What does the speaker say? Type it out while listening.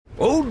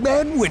Old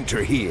Man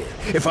Winter here.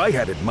 If I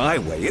had it my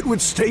way, it would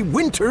stay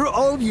winter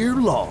all year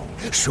long.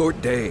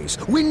 Short days,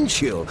 wind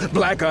chill,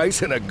 black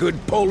ice, and a good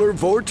polar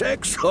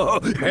vortex.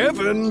 Oh,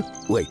 heaven!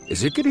 Wait,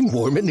 is it getting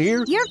warm in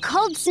here? Your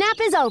cold snap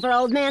is over,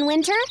 Old Man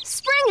Winter.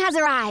 Spring has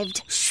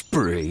arrived.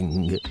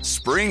 Spring.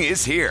 Spring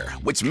is here,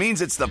 which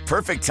means it's the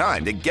perfect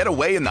time to get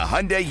away in the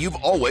Hyundai you've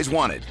always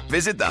wanted.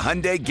 Visit the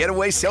Hyundai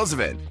Getaway Sales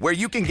Event, where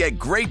you can get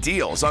great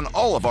deals on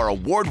all of our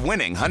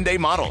award-winning Hyundai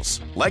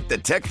models, like the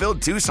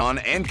tech-filled Tucson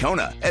and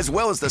Kona, as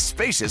well as the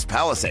spacious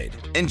Palisade.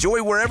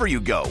 Enjoy wherever you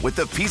go with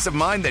the peace of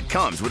mind that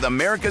comes with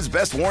America's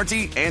best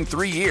warranty and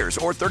 3 years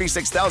or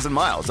 36,000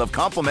 miles of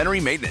complimentary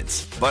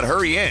maintenance. But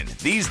hurry in,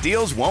 these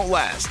deals won't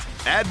last.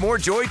 Add more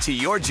joy to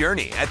your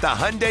journey at the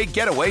Hyundai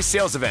Getaway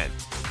Sales Event.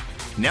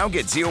 Now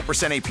get 0%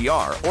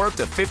 APR or up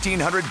to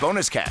 $1,500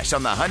 bonus cash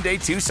on the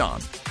Hyundai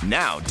Tucson.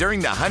 Now,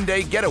 during the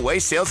Hyundai Getaway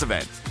Sales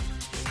Event.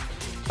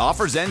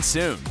 Offers end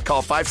soon.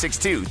 Call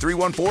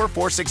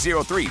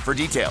 562-314-4603 for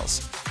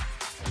details.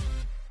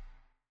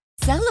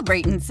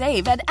 Celebrate and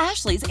save at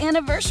Ashley's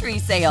Anniversary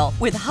Sale.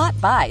 With Hot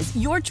Buys,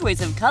 your choice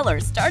of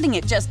colors starting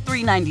at just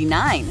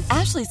 $3.99.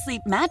 Ashley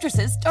Sleep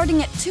mattresses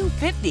starting at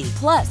 $2.50.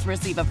 Plus,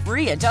 receive a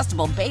free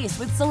adjustable base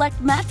with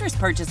select mattress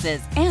purchases.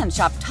 And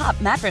shop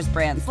top mattress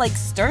brands like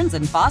Stearns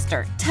 &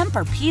 Foster,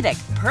 Tempur-Pedic,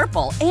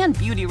 Purple, and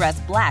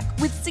Beautyrest Black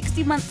with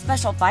 60-month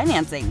special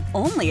financing.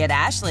 Only at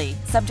Ashley.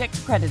 Subject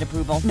to credit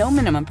approval. No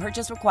minimum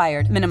purchase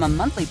required. Minimum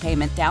monthly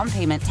payment, down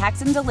payment,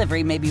 tax, and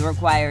delivery may be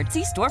required.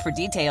 See store for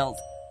details.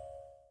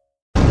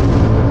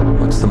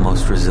 What's the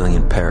most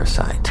resilient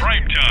parasite?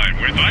 Prime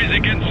Time with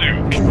Isaac and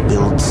Sue. Can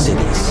build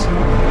cities,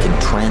 can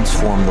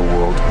transform the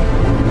world,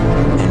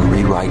 and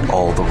rewrite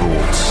all the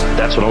rules.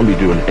 That's what I'm going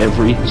to be doing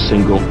every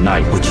single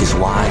night. Which is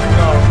why...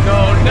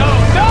 No!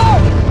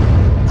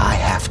 I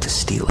have to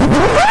steal it.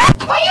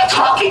 What are you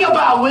talking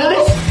about,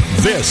 Willis?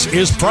 This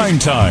is Prime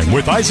Time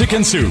with Isaac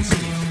and Sue.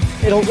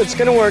 It's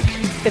going to work.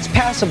 It's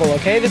passable,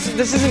 okay?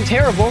 This isn't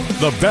terrible.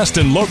 The best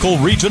in local,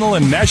 regional,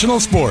 and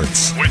national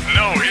sports. With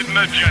no hidden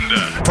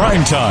agenda.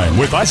 Prime Time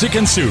with Isaac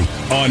and Sue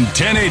on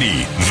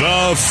 1080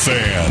 The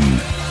Fan.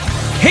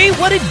 Hey,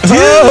 what it do?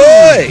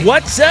 Hey!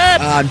 What's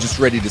up? I'm just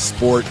ready to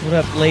sport. What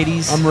up,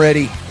 ladies? I'm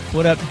ready.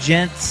 What up,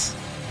 gents?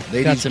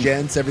 Ladies,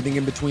 gents, everything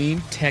in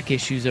between. Tech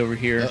issues over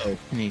here. Uh-oh.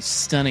 In a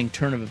stunning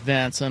turn of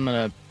events. I'm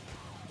going to...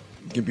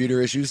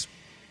 Computer issues?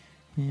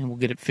 Yeah, we'll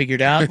get it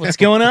figured out. What's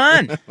going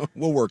on?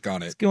 We'll work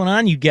on it. What's going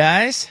on, you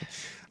guys?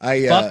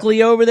 Buckley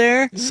Buckley over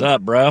there?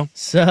 Sup, bro?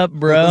 Sup,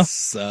 bro?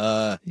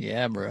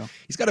 Yeah, bro.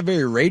 He's got a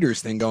very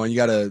Raiders thing going. You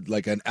got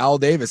an Al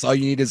Davis. All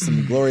you need is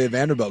some Gloria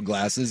Vanderbilt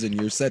glasses, and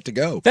you're set to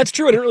go. That's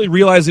true. I didn't really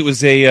realize it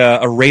was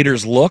a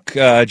Raiders look,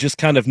 just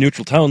kind of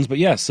neutral tones. But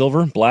yeah,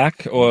 silver,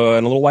 black, and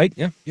a little white.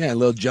 Yeah, a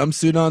little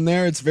jumpsuit on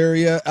there. It's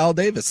very Al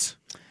Davis,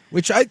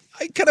 which I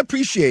kind of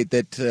appreciate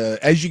that.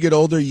 As you get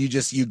older,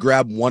 you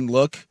grab one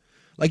look.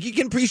 Like, you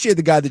can appreciate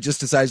the guy that just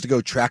decides to go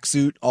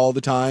tracksuit all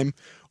the time,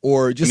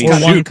 or just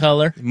one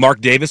color. Mark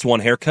Davis, one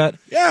haircut.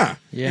 Yeah.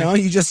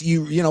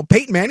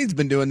 Peyton Manning's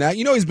been doing that.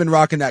 He's been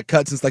rocking that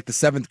cut since like the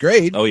 7th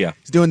grade. Oh yeah,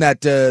 he's doing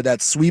that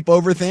sweep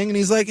over thing, and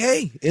he's like,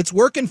 hey, it's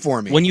working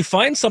for me. When you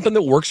find something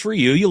that works for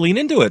you, you lean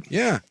into it.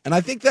 Yeah, and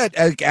I think that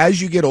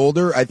as you get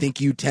older, I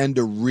think you tend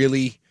to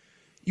really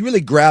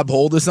grab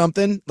hold of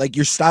something. Like,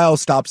 your style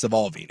stops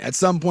evolving. At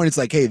some point, it's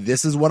like, hey,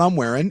 this is what I'm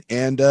wearing,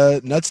 and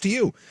nuts to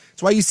you.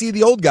 That's why you see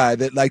the old guy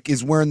that like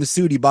is wearing the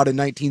suit he bought in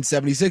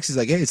 1976. He's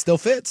like, hey, it still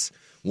fits.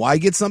 Why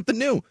get something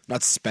new? I'm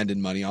not spending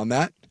money on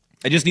that.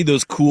 I just need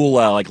those cool,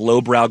 like,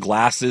 lowbrow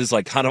glasses,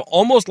 like kind of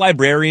almost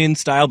librarian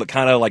style, but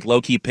kind of like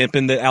low-key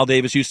pimping that Al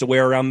Davis used to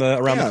wear around the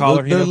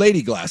collar. They're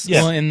lady glasses.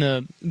 Yeah. Well, and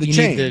the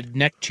chain. Need the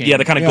neck chain. Yeah,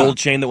 the kind of gold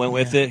chain that went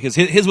with it. Because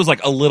his was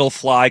like a little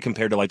fly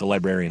compared to like the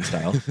librarian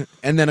style.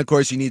 And then, of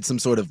course, you need some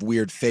sort of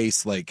weird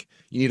face, like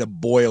you need a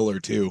boil or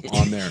two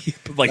on there.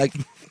 like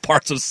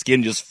parts of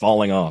skin just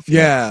falling off.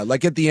 Yeah,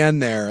 like at the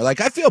end there.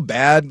 Like, I feel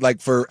bad, like,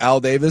 for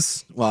Al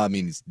Davis. Well, I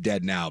mean, he's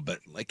dead now, but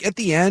like at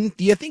the end,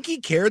 do you think he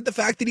cared the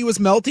fact that he was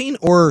melting,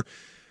 or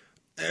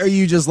are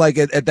you just like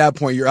at that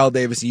point you're Al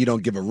Davis and you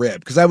don't give a rip?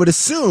 Because I would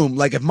assume,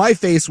 like, if my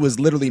face was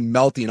literally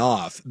melting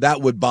off,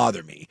 that would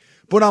bother me.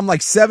 But I'm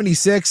like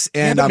 76,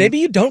 and maybe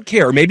you don't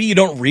care. Maybe you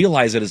don't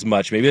realize it as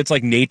much. Maybe it's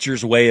like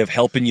nature's way of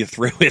helping you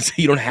through it, so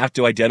you don't have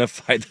to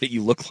identify that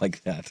you look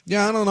like that.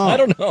 Yeah, I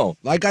don't know.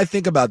 Like, I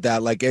think about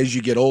that. Like, as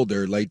you get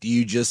older, like, do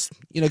you just,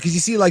 because you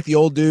see like the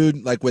old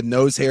dude like with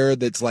nose hair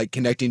that's like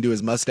connecting to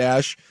his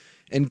mustache,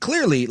 and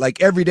clearly,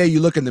 like, every day you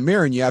look in the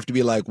mirror and you have to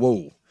be like,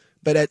 whoa.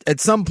 But at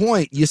some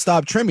point you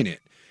stop trimming it.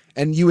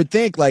 And you would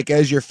think, like,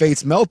 as your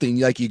face melting,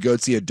 like, you go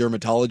see a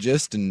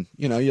dermatologist, and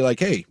you're like,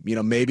 hey,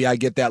 maybe I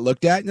get that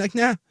looked at. And you're like,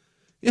 nah,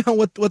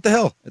 what the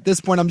hell? At this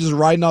point, I'm just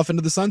riding off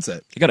into the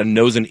sunset. You got a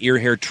nose and ear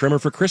hair trimmer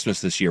for Christmas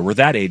this year. We're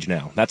that age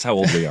now. That's how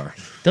old we are.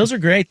 Those are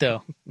great,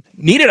 though.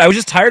 Need it. I was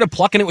just tired of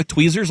plucking it with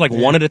tweezers, like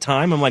one at a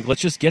time. I'm like,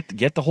 let's just get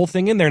the whole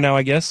thing in there now,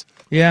 I guess.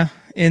 Yeah,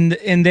 and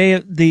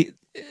they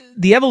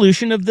the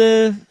evolution of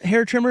the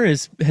hair trimmer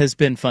has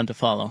been fun to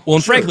follow. Well,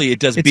 and frankly, it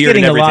does It's beard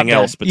and getting a lot everything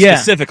else, but yeah.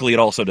 specifically, it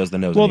also does the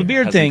nose. Well, and the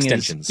ear. It beard has thing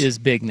extensions. is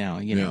big now,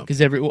 because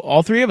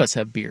all three of us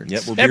have beards.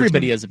 Yep, we're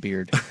Everybody beardsmen. has a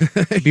beard.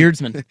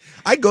 Beardsman.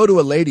 I go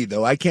to a lady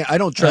though. I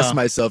don't trust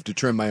myself to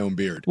trim my own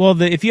beard.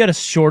 Well, if you had a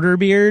shorter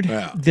beard,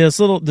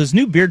 those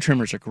new beard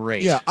trimmers are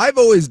great. Yeah, I've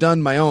always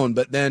done my own,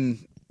 but then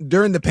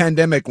during the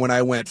pandemic when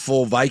I went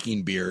full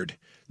Viking beard,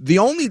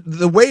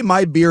 the way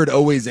my beard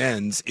always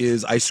ends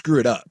is I screw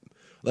it up.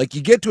 Like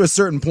you get to a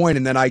certain point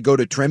and then I go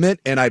to trim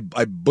it and I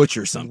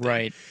butcher something.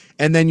 Right.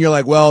 And then you're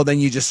like, well, then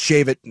you just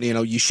shave it,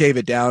 you shave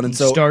it down and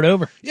so start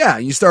over. Yeah,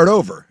 you start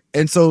over.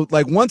 And so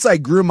like once I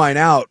grew mine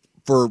out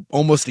for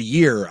almost a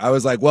year, I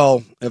was like,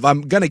 well, if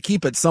I'm going to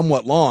keep it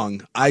somewhat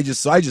long, I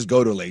just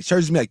go to a lady. It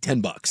charges me like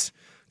 $10.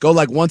 Go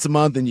like once a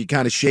month and you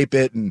kind of shape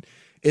it, and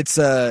it's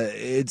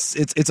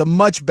a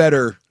much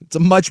better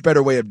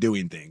way of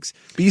doing things.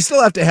 But you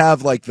still have to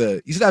have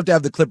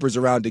the clippers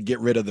around to get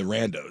rid of the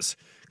randos.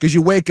 Because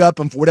you wake up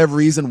and for whatever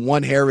reason,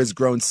 one hair has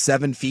grown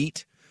 7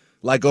 feet,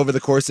 like over the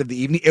course of the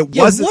evening.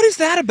 What is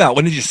that about?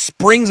 When it just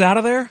springs out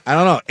of there? I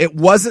don't know. It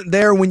wasn't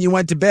there when you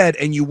went to bed,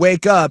 and you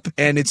wake up,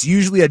 and it's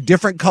usually a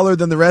different color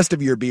than the rest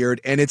of your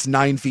beard, and it's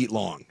 9 feet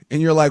long.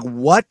 And you're like,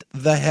 what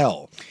the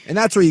hell? And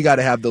that's where you got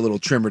to have the little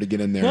trimmer to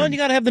get in there. Well, and you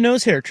got to have the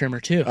nose hair trimmer,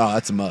 too. Oh,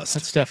 that's a must.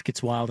 That stuff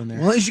gets wild in there.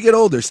 Well, as you get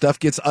older, stuff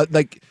gets,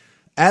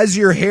 as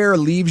your hair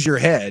leaves your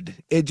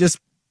head, it just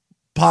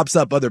pops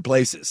up other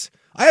places.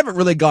 I haven't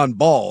really gone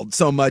bald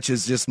so much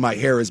as just my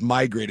hair has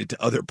migrated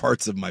to other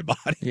parts of my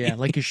body. Yeah,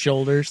 like your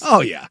shoulders.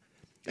 Oh, yeah.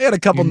 I got a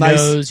couple your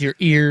nose, your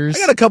ears. I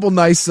got a couple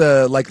nice,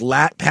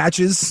 lat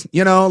patches,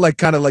 like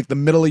kind of like the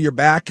middle of your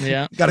back.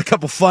 Yeah. Got a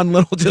couple fun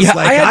little,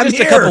 I have just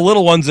a couple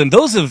little ones, and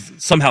those have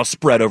somehow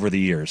spread over the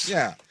years.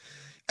 Yeah.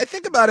 I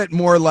think about it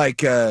more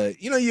like,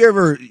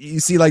 you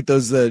see like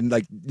those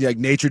like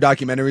nature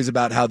documentaries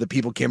about how the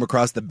people came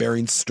across the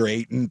Bering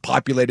Strait and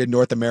populated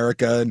North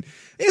America, and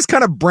they just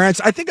kind of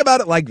branched. I think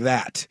about it like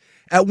that.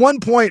 At one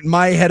point,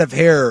 my head of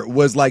hair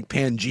was like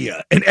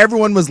Pangea, and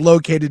everyone was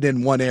located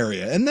in one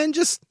area. And then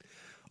just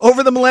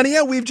over the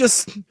millennia,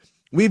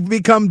 we've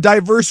become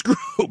diverse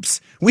groups.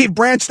 We've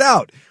branched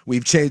out.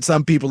 We've changed.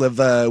 Some people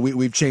have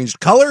we've changed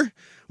color.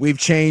 We've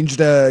changed,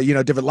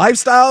 different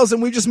lifestyles,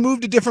 and we've just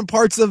moved to different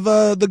parts of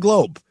the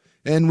globe.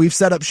 And we've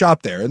set up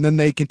shop there, and then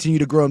they continue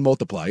to grow and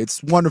multiply.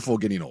 It's wonderful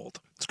getting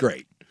old. It's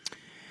great.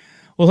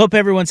 Well, hope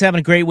everyone's having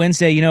a great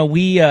Wednesday.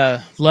 We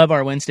love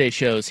our Wednesday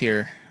shows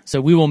here,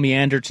 so we will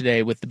meander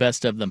today with the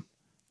best of them.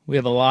 We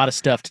have a lot of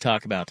stuff to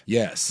talk about.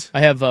 Yes.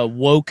 I have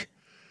woke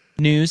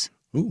news.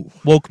 Ooh.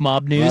 Woke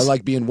mob news. Well, I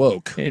like being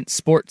woke. And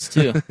sports,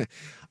 too.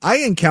 I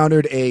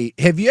encountered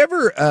have you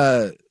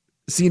ever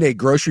seen a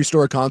grocery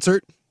store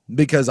concert?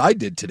 Because I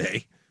did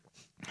today.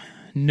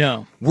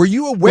 No. Were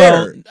you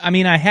aware? Well, I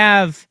mean,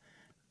 I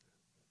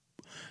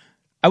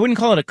wouldn't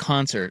call it a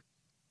concert,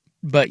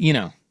 but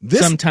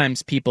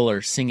sometimes people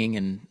are singing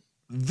and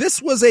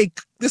this was a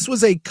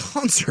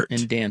concert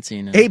and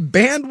dancing. A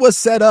band was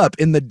set up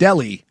in the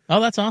deli.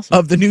 Oh, that's awesome.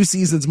 Of the New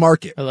Seasons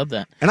Market. I love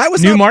that. And I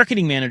was new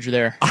marketing manager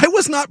there. I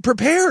was not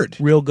prepared.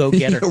 Real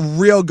go-getter.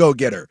 Real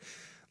go-getter.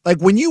 Like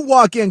when you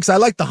walk in, because I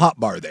like the hot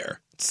bar there.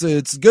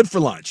 It's good for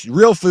lunch.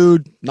 Real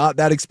food, not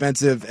that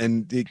expensive,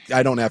 and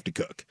I don't have to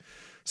cook.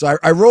 So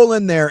I roll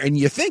in there, and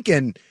you're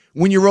thinking,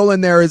 when you roll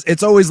in there,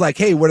 it's always like,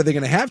 hey, what are they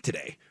going to have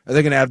today? Are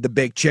they going to have the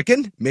baked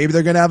chicken? Maybe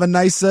they're going to have a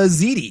nice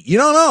ziti. You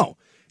don't know.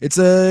 It's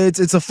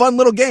a fun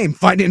little game,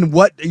 finding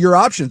what your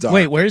options are.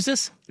 Wait, where is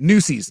this?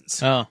 New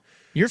Seasons. Oh,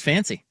 you're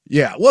fancy.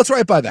 Yeah, well, it's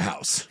right by the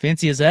house.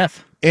 Fancy as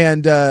F.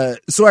 And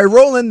so I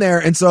roll in there,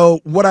 and so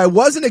what I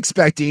wasn't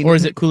expecting... Or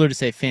is it cooler to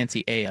say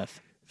fancy AF?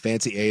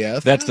 Fancy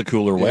AF. That's the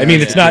cooler way. Yeah, I mean,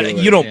 it's not.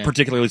 You don't yeah.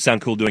 particularly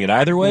sound cool doing it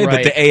either way,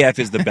 Right. but the AF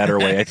is the better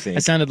way, I think. I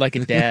sounded like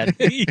a dad.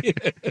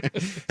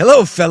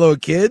 Hello, fellow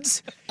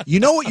kids. You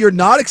know what you're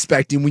not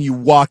expecting when you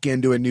walk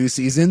into a New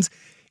Seasons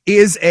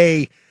is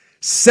a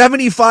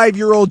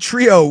 75-year-old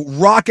trio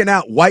rocking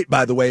out, white,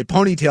 by the way,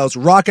 ponytails,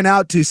 rocking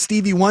out to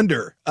Stevie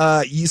Wonder,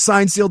 you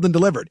signed, sealed, and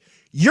delivered.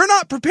 You're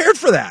not prepared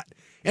for that.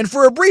 And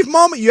for a brief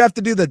moment, you have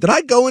to do that. Did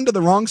I go into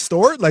the wrong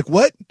store? Like,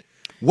 what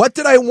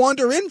did I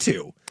wander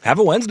into? Have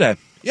a Wednesday.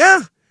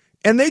 Yeah.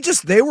 And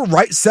they were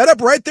set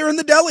up right there in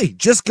the deli,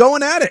 just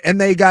going at it.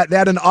 And they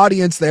had an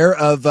audience there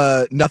of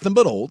nothing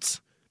but olds,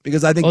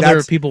 because I think there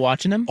were people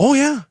watching them? Oh,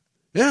 yeah.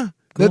 Yeah.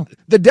 Cool.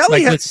 The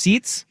deli with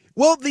seats?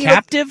 Well,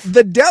 captive?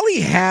 The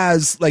deli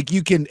has,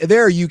 you can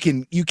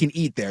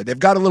eat there. They've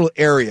got a little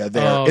area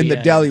there the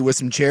deli with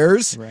some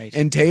chairs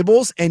and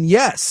tables. And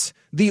yes,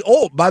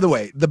 by the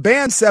way, the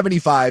band's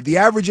 75, the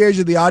average age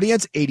of the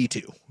audience,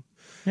 82.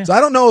 Yeah. So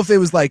I don't know if it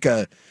was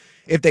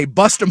if they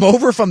bust them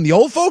over from the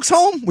old folks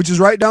home, which is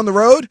right down the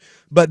road,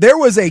 but there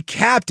was a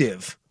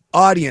captive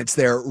audience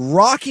there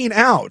rocking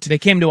out. They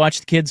came to watch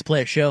the kids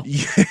play a show.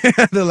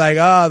 Yeah, they're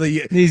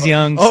like, these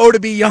young. Oh, to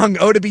be young.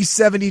 Oh, to be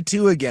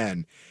 72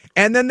 again.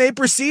 And then they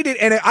proceeded,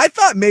 and I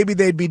thought maybe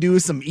they'd be doing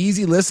some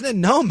easy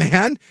listening. No,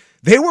 man.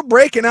 They were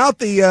breaking out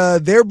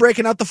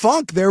the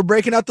funk. They were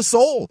breaking out the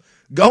soul,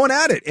 going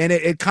at it. And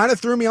it kind of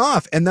threw me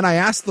off. And then I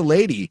asked the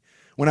lady,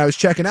 when I was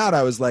checking out,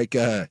 I was like,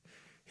 hey,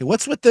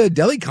 what's with the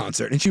deli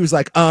concert? And she was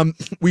like,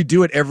 we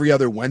do it every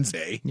other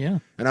Wednesday. Yeah.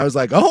 And I was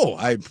like, oh,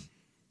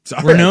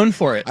 sorry. We're known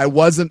for it. I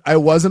wasn't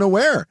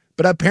aware,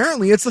 but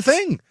apparently it's the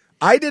thing.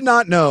 I did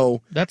not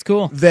know. That's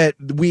cool. That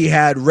we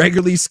had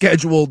regularly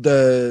scheduled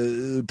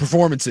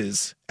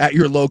performances at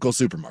your local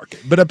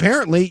supermarket, but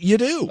apparently you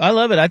do. I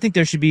love it. I think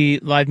there should be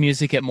live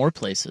music at more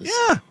places.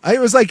 Yeah, I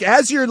was like,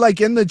 as you're like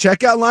in the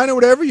checkout line or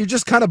whatever, you're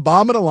just kind of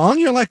bombing along.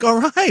 You're like,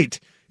 all right,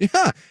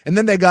 yeah. And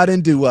then they got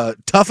into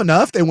Tough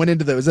Enough. They went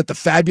into the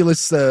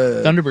Fabulous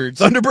Thunderbirds.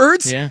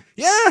 Thunderbirds.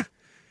 Yeah.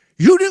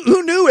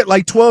 Who knew at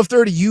like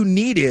 12:30 you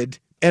needed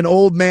an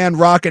old man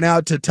rocking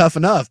out to Tough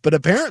Enough, but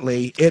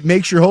apparently it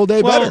makes your whole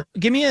day better.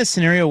 Give me a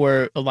scenario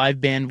where a live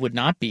band would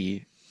not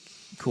be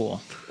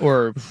cool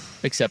or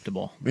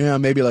acceptable. Yeah,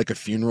 maybe like a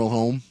funeral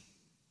home.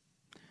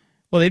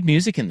 Well, they have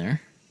music in there.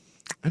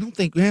 I don't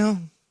think,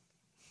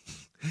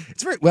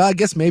 it's very, I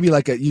guess maybe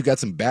like you got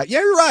some yeah,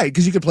 you're right,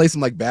 because you could play some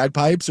like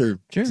bagpipes or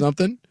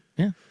something.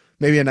 Yeah.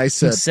 Maybe a nice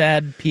some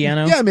sad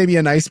piano. Yeah, maybe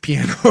a nice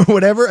piano or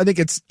whatever. I think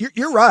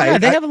you're right. Yeah,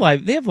 they have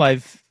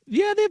live.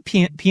 Yeah, they have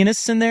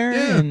pianists in there.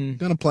 Yeah, and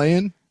kind of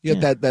playing. You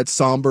get that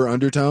somber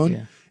undertone.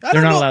 Yeah.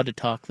 They're not allowed to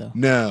talk, though.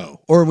 No.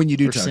 Or when you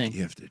do talk, sing.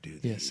 you have to do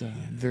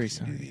very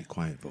sorry. The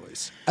quiet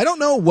voice. I don't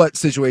know what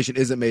situation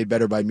isn't made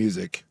better by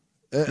music.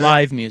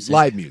 Live music.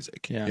 Live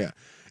music. Yeah.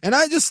 And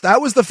that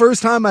was the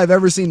first time I've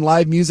ever seen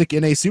live music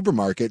in a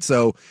supermarket.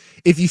 So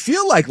if you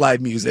feel like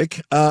live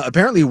music,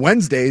 apparently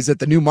Wednesdays at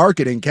the New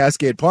Market in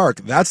Cascade Park,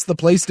 that's the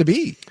place to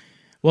be.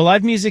 Well,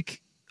 live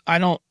music, I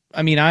don't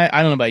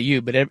know about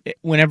you, but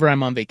whenever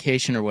I'm on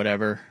vacation or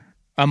whatever,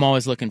 I'm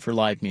always looking for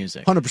live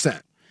music.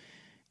 100%.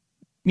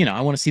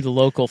 I want to see the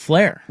local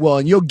flair. Well,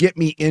 and you'll get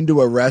me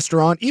into a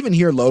restaurant, even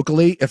here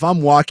locally, if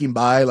I'm walking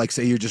by, like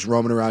say you're just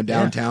roaming around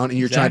downtown and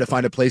you're trying to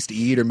find a place to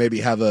eat or maybe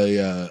have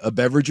a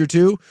beverage or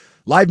two,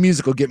 live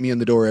music will get me in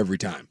the door every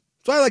time.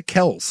 So I like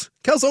Kells.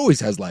 Kells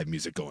always has live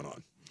music going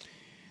on.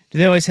 Do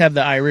they always have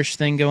the Irish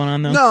thing going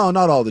on, though? No,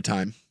 not all the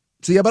time.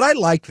 So yeah, but I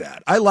like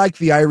that. I like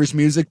the Irish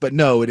music, but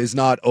no, it is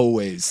not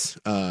always.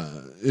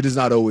 It is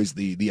not always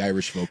the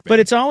Irish folk band. But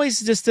it's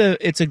always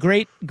it's a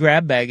great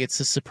grab bag. It's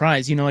a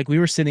surprise. Like we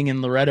were sitting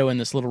in Loretto in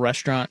this little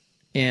restaurant,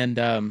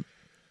 and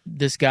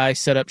this guy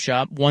set up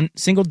shop. One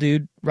single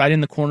dude right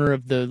in the corner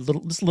of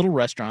this little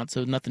restaurant,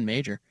 so nothing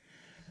major.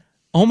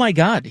 Oh my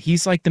God,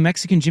 he's like the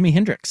Mexican Jimi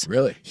Hendrix.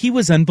 Really? He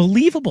was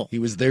unbelievable. He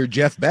was their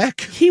Jeff Beck.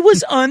 He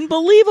was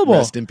unbelievable.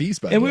 Rest in peace,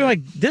 by the way. And we were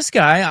like, this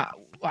guy.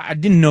 I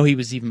didn't know he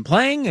was even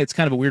playing. It's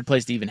kind of a weird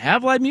place to even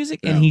have live music.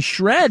 And he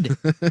shred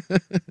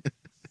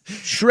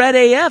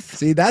AF.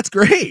 See, that's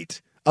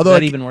great. Although Does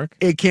that even work?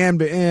 It can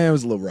be. It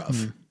was a little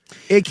rough.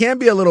 It can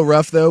be a little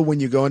rough, though,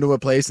 when you go into a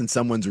place and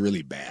someone's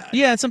really bad.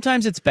 Yeah,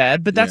 sometimes it's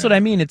bad, but that's what I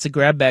mean. It's a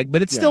grab bag,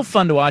 but it's still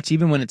fun to watch,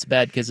 even when it's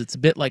bad, because it's a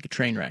bit like a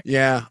train wreck.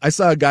 Yeah, I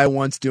saw a guy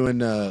once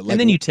doing... and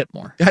then you tip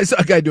more. I saw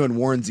a guy doing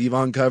Warren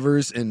Zevon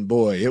covers, and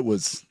boy, it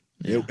was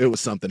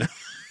something else.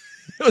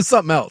 It was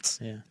something else.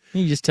 Yeah.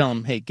 You just tell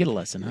him, hey, get a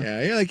lesson, huh?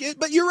 Yeah, you're like,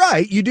 but you're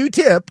right. You do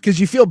tip because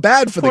you feel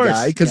bad for the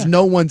guy because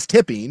no one's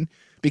tipping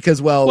because,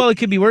 well, it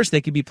could be worse.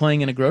 They could be playing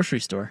in a grocery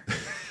store.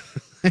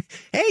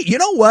 Hey, you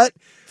know what?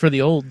 For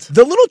the olds.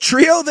 The little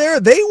trio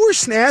there, they were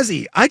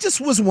snazzy. I just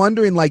was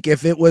wondering, like,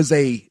 if it was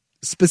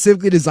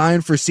specifically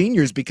designed for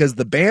seniors because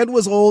the band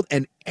was old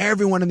and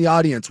everyone in the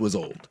audience was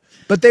old.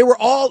 But they were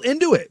all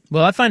into it.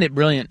 Well, I find it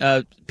brilliant.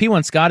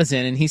 P1 Scott is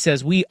in, and he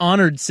says, we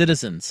honored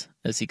citizens,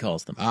 as he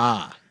calls them.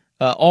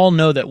 All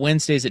know that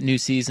Wednesdays at New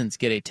Seasons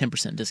get a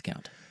 10%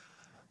 discount.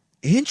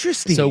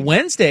 Interesting. So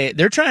Wednesday,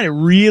 they're trying to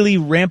really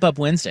ramp up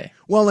Wednesday.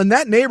 Well, in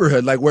that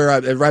neighborhood, like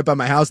right by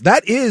my house,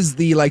 that is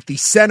the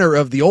center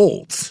of the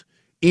olds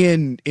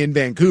in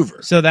Vancouver.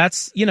 So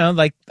that's,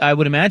 I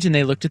would imagine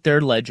they looked at their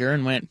ledger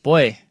and went,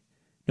 boy,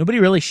 nobody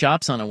really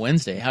shops on a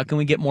Wednesday. How can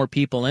we get more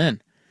people in?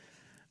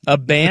 A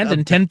band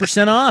and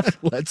 10% off.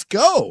 Let's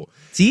go.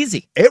 It's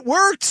easy. It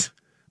worked.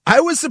 I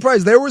was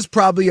surprised. There was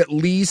probably at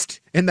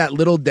least in that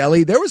little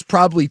deli, there was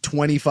probably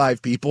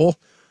 25 people.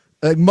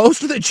 Like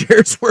most of the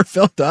chairs were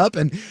filled up,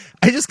 and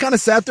I just kind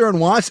of sat there and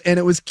watched, and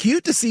it was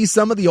cute to see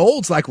some of the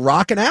olds like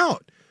rocking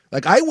out.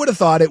 Like I would have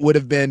thought it would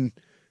have been,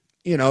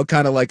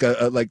 kind of like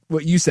like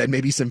what you said,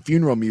 maybe some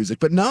funeral music,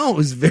 but no, it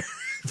was very,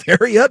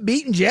 very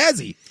upbeat and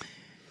jazzy.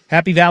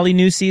 Happy Valley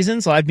New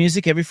Seasons, live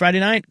music every Friday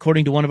night,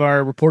 according to one of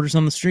our reporters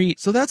on the street.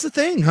 So that's a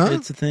thing, huh?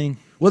 It's a thing.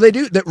 Well, they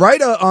do that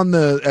right on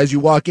as you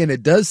walk in.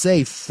 It does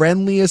say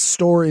friendliest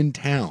store in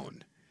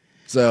town.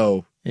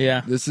 So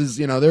yeah, this is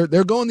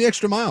they're going the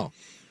extra mile.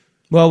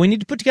 Well, we need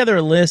to put together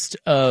a list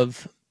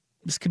of,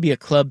 this could be a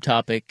club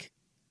topic,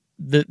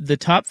 the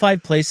top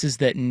 5 places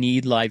that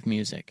need live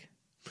music.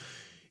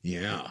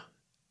 Yeah,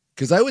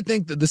 because I would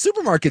think that the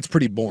supermarket's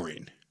pretty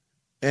boring,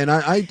 and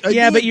I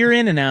but you're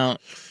in and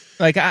out.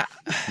 Like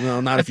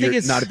not if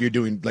you're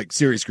doing like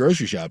serious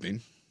grocery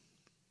shopping.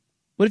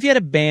 What if you had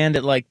a band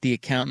at like the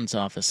accountant's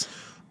office?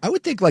 I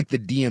would think like the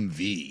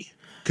DMV,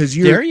 because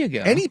there you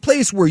go. Any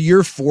place where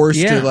you're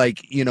forced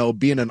to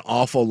be in an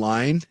awful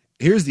line.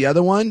 Here's the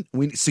other one: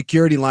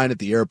 security line at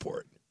the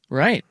airport.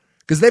 Right.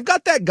 Because they've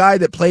got that guy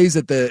that plays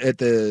at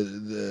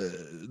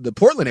the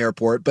Portland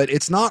airport, but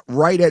it's not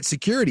right at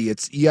security.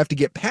 You have to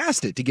get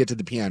past it to get to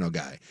the piano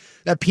guy.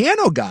 That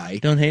piano guy,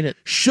 don't hate it,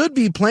 should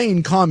be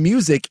playing calm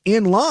music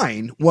in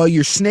line while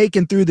you're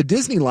snaking through the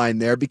Disney line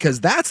there, because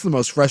that's the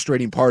most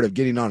frustrating part of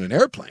getting on an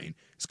airplane.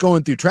 It's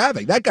going through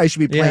traffic. That guy should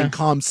be playing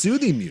calm,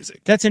 soothing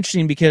music. That's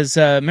interesting because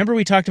remember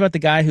we talked about the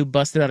guy who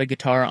busted out a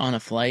guitar on a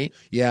flight?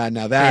 Yeah,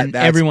 now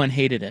everyone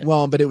hated it.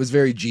 Well, but it was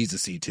very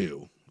Jesus-y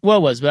too. Well,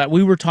 it was, but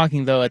we were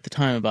talking though at the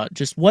time about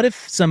just what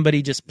if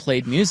somebody just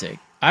played music?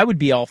 I would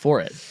be all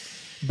for it.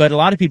 But a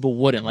lot of people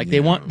wouldn't. Like they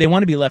want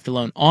to be left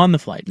alone on the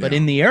flight. But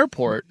in the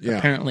airport,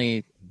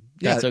 apparently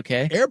that's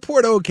okay.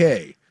 Airport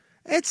okay.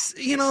 It's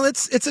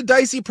it's a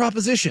dicey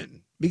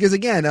proposition. Because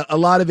again, a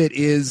lot of it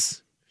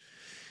is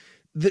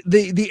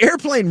the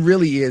airplane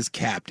really is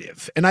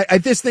captive. And I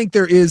just think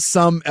there is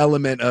some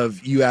element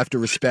of you have to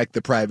respect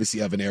the privacy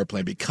of an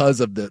airplane because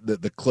of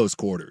the close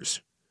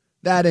quarters.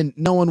 That, and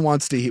no one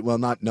wants to hear, well,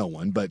 not no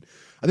one, but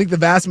I think the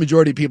vast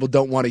majority of people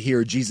don't want to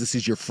hear Jesus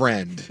is your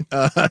friend,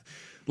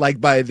 like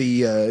by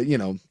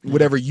the,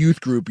 whatever youth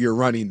group you're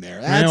running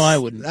there. I know I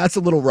wouldn't. That's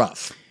a little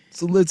rough.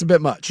 It's a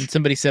bit much. And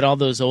somebody said all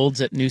those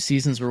olds at New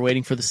Seasons were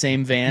waiting for the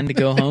same van to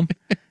go home.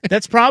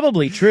 That's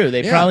probably true.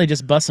 They probably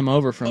just bus them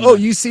over from. Oh,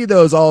 you see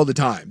those all the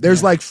time.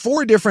 There's like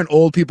 4 different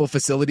old people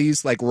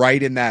facilities, like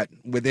right in that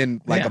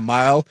within like a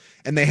mile,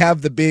 and they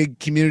have the big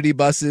community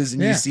buses,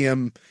 and you see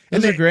them.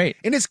 Those are great.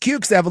 And it's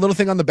cute because they have a little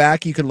thing on the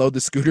back. You can load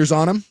the scooters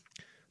on them.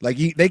 Like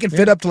they can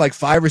fit up to like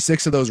 5 or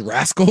 6 of those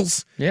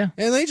rascals. Yeah,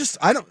 and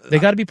they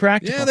got to be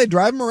practical. Yeah, they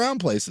drive them around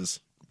places.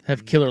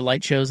 Have killer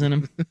light shows in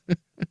them.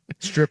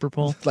 Stripper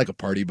pole. Like a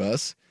party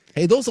bus.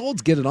 Hey, those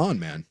olds get it on,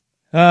 man.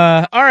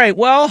 All right,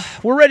 well,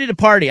 we're ready to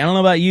party. I don't know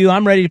about you.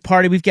 I'm ready to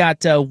party. We've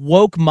got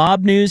woke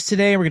mob news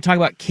today. We're going to talk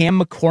about Cam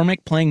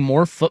McCormick playing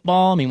more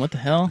football. I mean, what the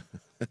hell?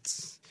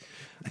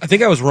 I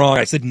think I was wrong.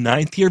 I said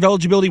 9th year of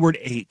eligibility. We're at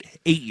 8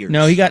 years.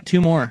 No, he got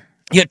 2 more.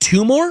 He got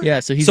 2 more? Yeah,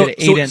 so he's at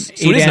 8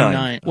 and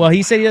 9. Well,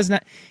 he said he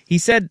doesn't. He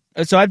said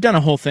so. I've done a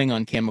whole thing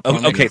on Cam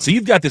McCormick. Okay, so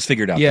you've got this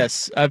figured out.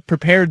 Yes, I've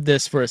prepared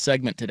this for a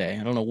segment today.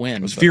 I don't know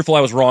when. I was fearful I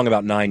was wrong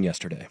about 9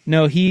 yesterday.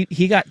 No,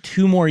 he got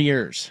 2 more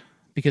years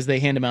because they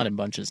hand him out in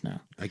bunches now.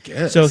 I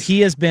guess. So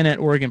he has been at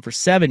Oregon for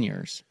 7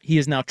 years. He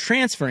is now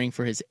transferring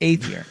for his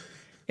 8th year,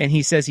 and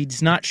he says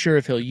he's not sure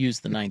if he'll use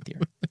the 9th year.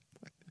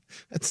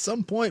 At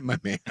some point, my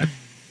man.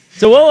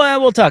 So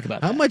we'll talk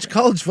about how much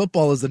college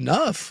football is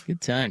enough.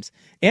 Good times.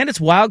 And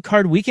it's wild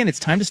card weekend. It's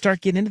time to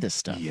start getting into this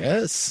stuff.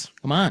 Yes.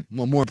 Come on.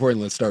 Well, more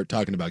importantly, let's start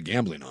talking about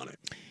gambling on it.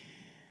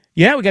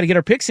 Yeah, we got to get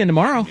our picks in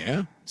tomorrow.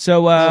 Yeah.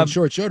 So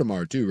short show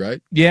tomorrow too,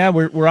 right? Yeah,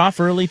 we're off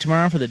early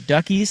tomorrow for the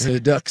Duckies. The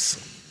Ducks.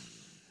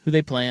 Who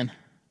they playing?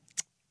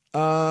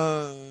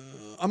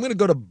 I'm going to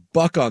go to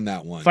Buck on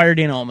that one. Fire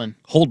Dana Altman.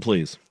 Hold,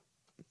 please.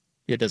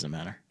 It doesn't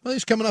matter. Well,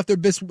 he's coming off their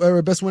best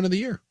win of the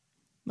year.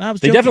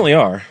 They definitely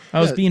are. I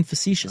was being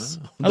facetious.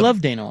 I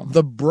love Dana Altman.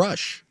 The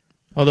Brush.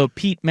 Although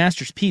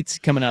Masters Pete's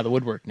coming out of the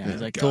woodwork now,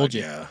 as I told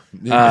you.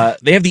 Yeah.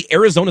 They have the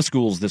Arizona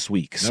schools this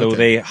week, so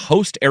they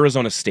host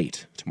Arizona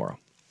State tomorrow.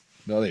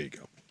 Well, there you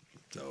go.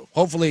 So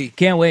hopefully,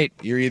 can't wait.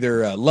 You're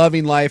either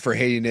loving life or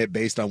hating it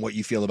based on what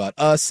you feel about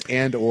us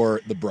and or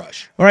the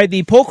Brush. All right,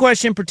 the poll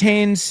question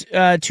pertains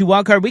to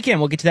Wildcard Weekend.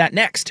 We'll get to that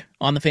next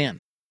on The Fan.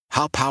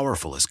 How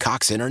powerful is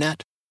Cox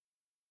Internet?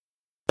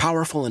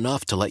 Powerful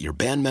enough to let your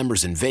band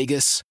members in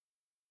Vegas,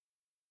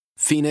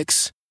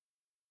 Phoenix,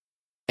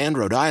 and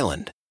Rhode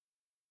Island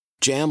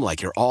jam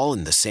like you're all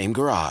in the same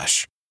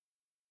garage.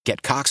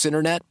 Get Cox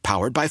Internet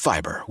powered by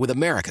fiber with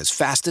America's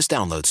fastest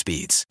download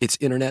speeds. It's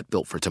internet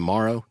built for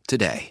tomorrow,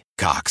 today.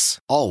 Cox,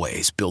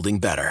 always building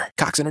better.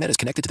 Cox Internet is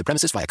connected to the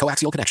premises via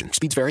coaxial connection.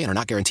 Speeds vary and are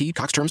not guaranteed.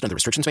 Cox terms and other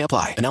restrictions may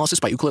apply.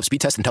 Analysis by Ookla of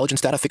Speed Test Intelligence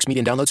data. Fixed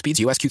median download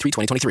speeds. US Q3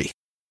 2023.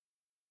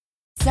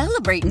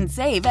 Celebrate and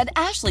save at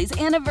Ashley's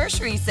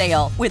Anniversary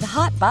Sale. With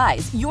Hot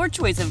Buys, your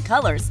choice of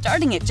colors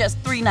starting at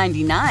just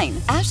 $3.99.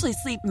 Ashley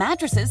Sleep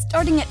mattresses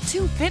starting at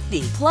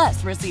 $2.50.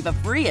 Plus, receive a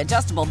free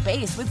adjustable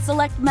base with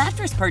select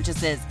mattress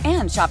purchases.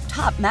 And shop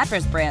top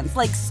mattress brands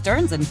like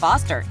Stearns &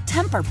 Foster,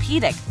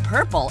 Tempur-Pedic,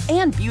 Purple,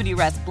 and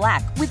Beautyrest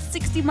Black with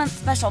 60-month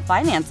special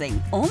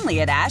financing.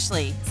 Only at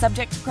Ashley.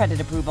 Subject to credit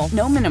approval.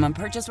 No minimum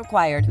purchase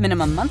required.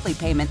 Minimum monthly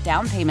payment,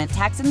 down payment,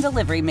 tax, and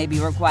delivery may be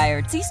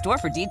required. See store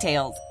for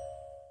details.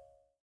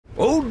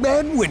 Old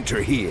Man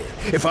Winter here.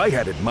 If I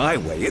had it my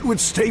way, it would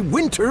stay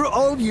winter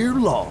all year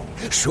long.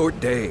 Short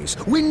days,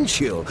 wind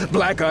chill,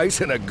 black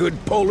ice, and a good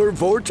polar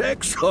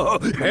vortex. Oh,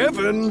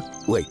 heaven.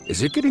 Wait,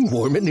 is it getting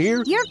warm in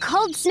here? Your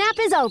cold snap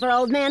is over,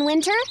 Old Man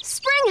Winter.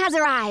 Spring has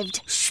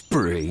arrived.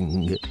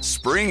 Spring.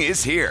 Spring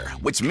is here,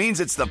 which means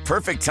it's the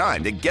perfect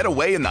time to get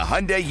away in the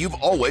Hyundai you've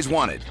always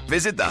wanted.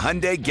 Visit the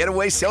Hyundai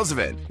Getaway Sales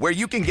Event, where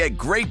you can get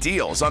great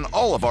deals on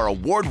all of our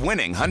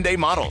award-winning Hyundai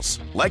models,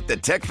 like the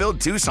tech-filled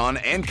Tucson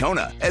and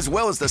Kona, as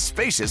well as the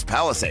spacious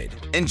Palisade.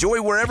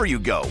 Enjoy wherever you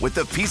go with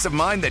the peace of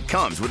mind that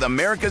comes with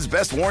America's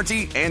best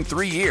warranty and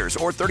 3 years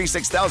or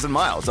 36,000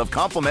 miles of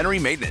complimentary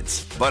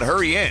maintenance. But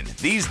hurry in,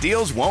 these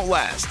deals won't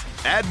last.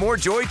 Add more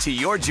joy to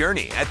your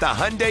journey at the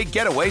Hyundai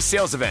Getaway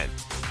Sales Event.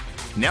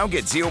 Now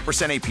get 0%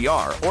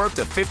 APR or up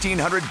to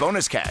 $1,500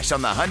 bonus cash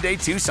on the Hyundai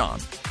Tucson.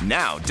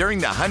 Now, during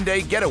the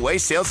Hyundai Getaway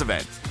Sales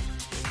Event.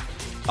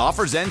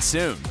 Offers end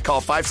soon. Call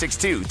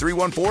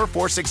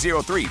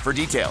 562-314-4603 for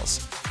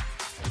details.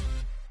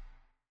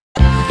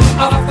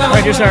 All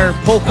right, here's our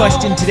poll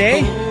question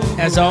today.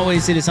 As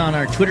always, it is on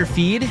our Twitter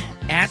feed,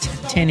 at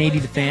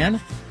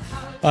 1080thefan.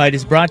 It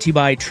is brought to you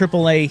by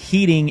AAA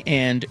Heating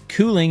and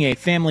Cooling, a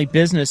family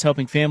business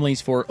helping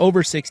families for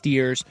over 60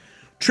 years.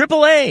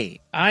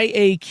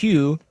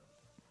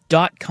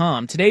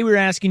 AAAIAQ.com. Today we're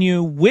asking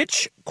you,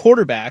 which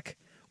quarterback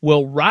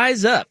will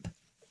rise up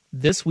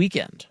this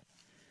weekend?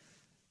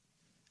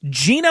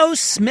 Geno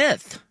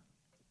Smith.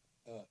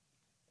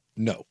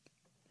 No.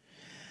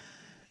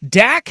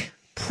 Dak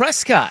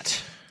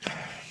Prescott.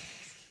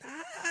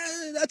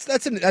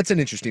 That's an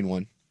interesting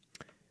one.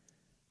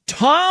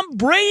 Tom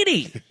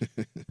Brady.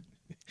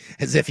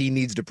 As if he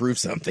needs to prove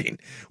something.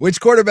 Which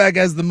quarterback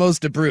has the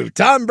most to prove?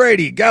 Tom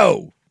Brady,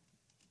 go.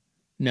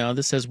 No,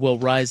 this says will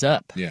rise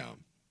up. Yeah.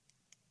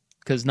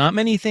 Because not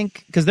many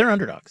think, because they're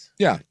underdogs.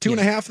 Yeah,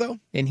 2.5 though.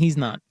 And he's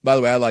not. By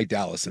the way, I like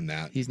Dallas in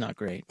that. He's not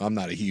great. I'm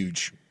not a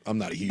huge.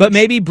 But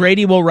maybe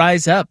Brady will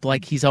rise up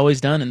like he's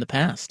always done in the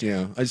past.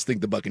 Yeah, I just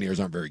think the Buccaneers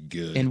aren't very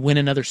good. And win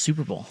another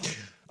Super Bowl.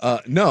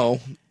 No,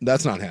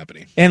 that's not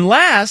happening. And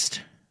last,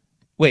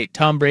 wait,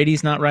 Tom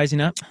Brady's not rising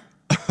up?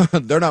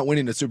 They're not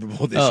winning the Super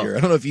Bowl this year.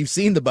 I don't know if you've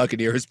seen the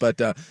Buccaneers, but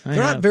they're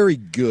not very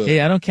good.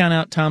 Hey, I don't count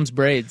out Tom's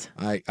braids.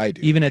 I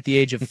do. Even at the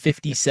age of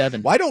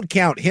 57. Well, I don't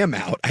count him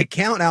out. I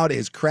count out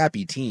his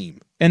crappy team.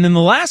 And then the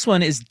last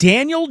one is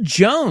Daniel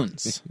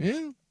Jones.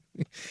 Yeah.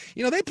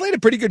 You know, they played a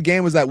pretty good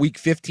game. Was that week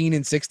 15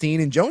 and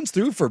 16, and Jones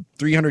threw for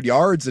 300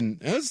 yards,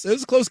 and it was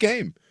a close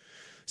game.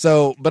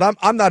 So, but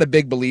I'm not a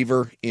big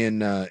believer in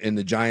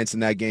the Giants in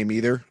that game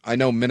either. I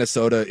know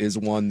Minnesota is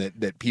one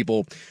that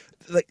people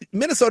like.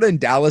 Minnesota and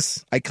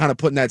Dallas, I kind of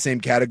put in that same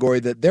category,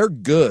 that they're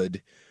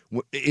good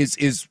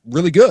is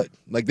really good.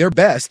 Like their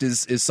best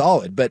is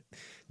solid, but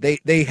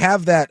they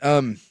have that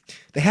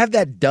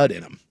dud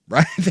in them,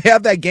 right? They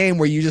have that game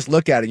where you just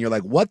look at it and you're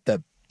like, what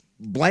the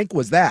blank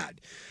was that?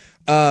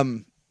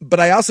 But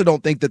I also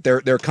don't think that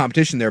their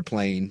competition they're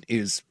playing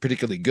is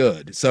particularly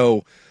good.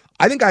 So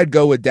I think I'd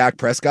go with Dak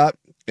Prescott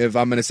if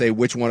I'm going to say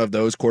which one of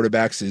those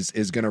quarterbacks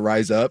is going to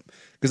rise up,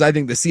 because I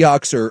think the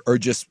Seahawks are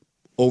just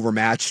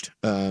overmatched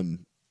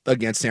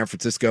against San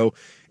Francisco,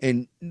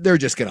 and they're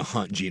just going to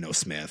hunt Geno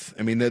Smith.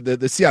 I mean, the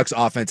Seahawks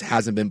offense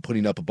hasn't been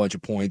putting up a bunch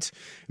of points.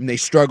 I mean, they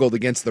struggled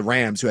against the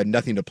Rams, who had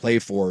nothing to play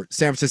for.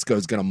 San Francisco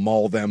is going to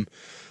maul them.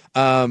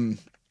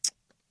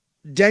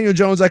 Daniel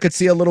Jones, I could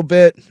see a little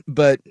bit,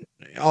 but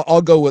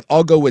I'll go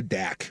with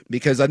Dak,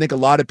 because I think a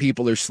lot of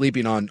people are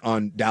sleeping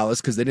on Dallas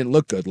because they didn't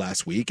look good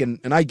last week, and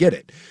I get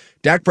it.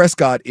 Dak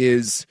Prescott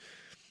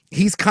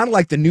he's kind of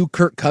like the new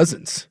Kirk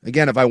Cousins.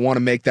 Again, if I want to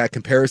make that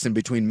comparison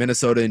between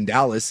Minnesota and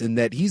Dallas, in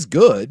that he's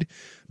good,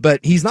 but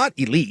he's not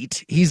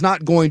elite. He's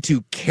not going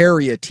to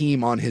carry a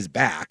team on his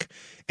back,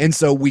 and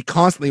so we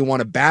constantly want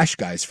to bash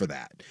guys for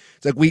that.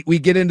 It's like we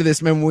get into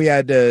this. Remember, we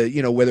had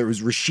whether it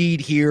was Rashid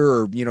here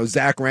or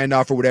Zach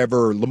Randolph or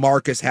whatever, or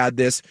LaMarcus had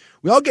this.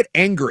 We all get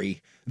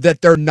angry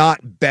that they're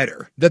not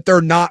better, that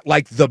they're not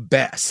like the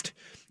best.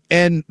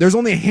 And there's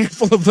only a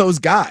handful of those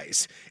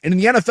guys. And in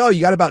the NFL,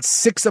 you got about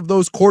 6 of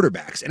those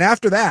quarterbacks. And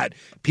after that,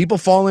 people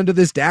fall into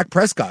this Dak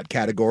Prescott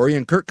category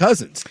and Kirk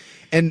Cousins.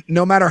 And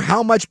no matter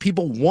how much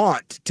people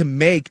want to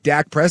make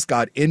Dak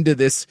Prescott into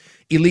this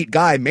elite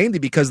guy, mainly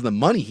because of the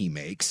money he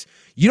makes,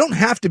 you don't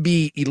have to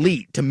be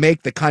elite to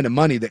make the kind of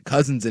money that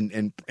Cousins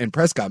and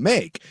Prescott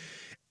make.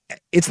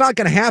 It's not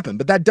going to happen,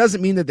 but that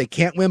doesn't mean that they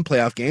can't win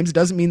playoff games. It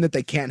doesn't mean that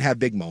they can't have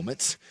big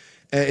moments.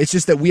 It's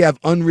just that we have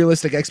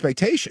unrealistic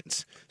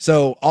expectations.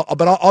 So,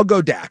 I'll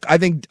go Dak. I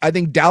think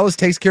Dallas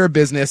takes care of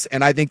business,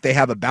 and I think they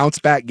have a bounce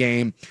back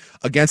game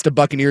against a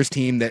Buccaneers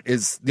team that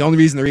is the only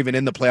reason they're even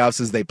in the playoffs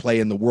is they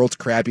play in the world's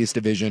crappiest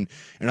division.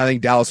 And I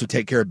think Dallas will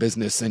take care of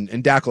business,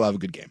 and Dak will have a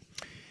good game.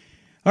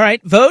 All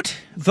right, vote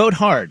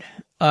hard.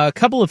 A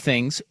couple of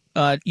things.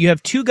 You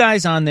have 2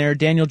 guys on there,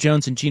 Daniel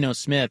Jones and Geno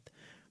Smith,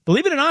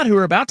 believe it or not, who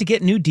are about to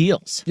get new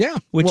deals. Yeah.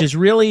 Which is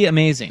really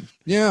amazing.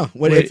 Yeah.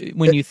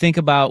 When you think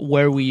about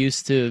where we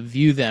used to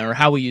view them or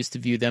how we used to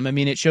view them, I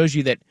mean, it shows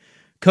you that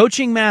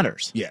coaching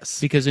matters. Yes.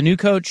 Because a new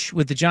coach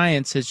with the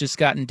Giants has just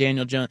gotten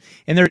Daniel Jones,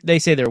 and they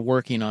say they're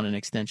working on an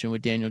extension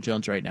with Daniel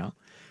Jones right now.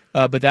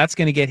 But that's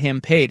going to get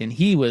him paid, and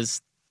he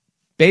was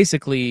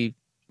basically...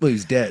 Well, he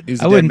was dead.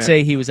 I wouldn't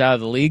say he was out of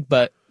the league,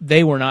 but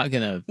they were not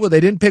going to... Well, they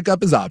didn't pick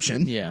up his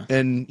option. Yeah.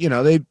 And,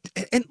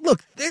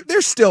 look,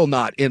 they're still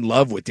not in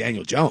love with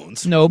Daniel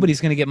Jones. No, but he's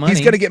going to get money.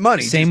 He's going to get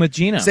money. Same with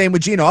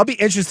Geno. I'll be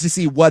interested to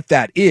see what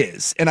that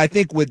is. And I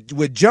think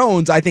with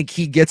Jones, I think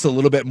he gets a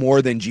little bit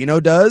more than Geno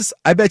does.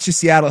 I bet you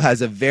Seattle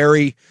has a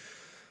very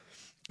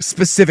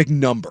specific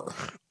number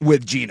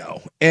with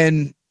Geno.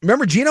 And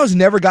remember, Geno's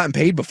never gotten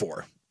paid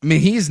before. I mean,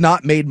 he's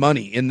not made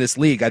money in this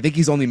league. I think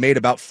he's only made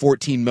about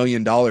 $14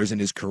 million in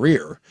his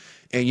career.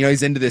 And,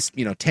 he's into this,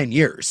 10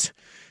 years.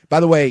 By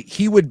the way,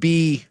 he would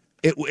be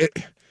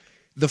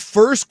the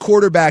first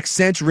quarterback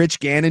since Rich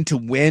Gannon to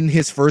win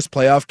his first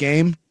playoff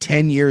game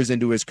 10 years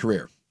into his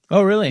career.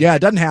 Oh, really? Yeah, it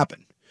doesn't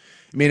happen.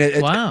 I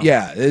mean, wow.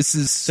 Yeah, this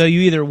is... So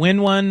you either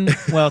win one,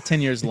 10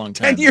 years is a long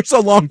time. 10 years is a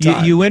long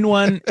time. You win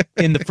one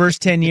in the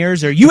first 10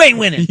 years, or you ain't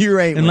winning.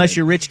 Unless winning.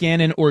 You're Rich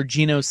Gannon or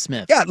Geno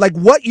Smith. Yeah, like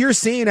what you're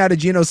seeing out of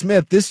Geno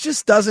Smith, this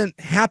just doesn't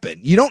happen.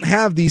 You don't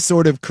have these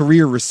sort of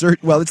career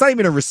resurgence. Well, it's not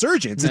even a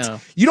resurgence. No.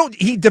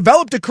 He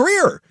developed a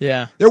career.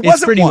 Yeah. There wasn't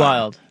it's pretty one.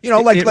 wild.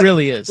 It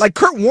really is. Like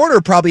Kurt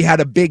Warner probably had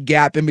a big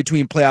gap in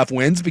between playoff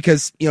wins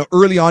because,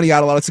 early on he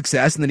had a lot of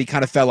success and then he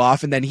kind of fell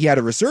off and then he had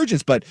a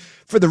resurgence. But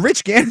for the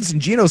Rich Gannons and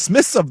Geno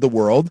Smiths of the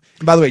world,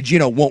 and by the way,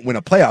 Geno won't win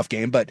a playoff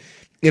game, but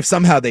if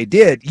somehow they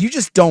did, you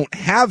just don't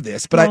have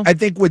this. But I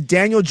think with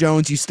Daniel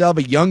Jones, you still have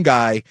a young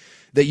guy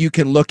that you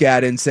can look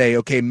at and say,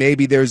 okay,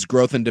 maybe there's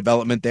growth and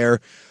development there.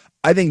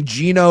 I think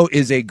Geno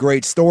is a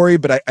great story,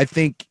 but I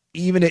think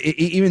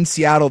even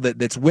Seattle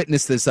that's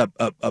witnessed this up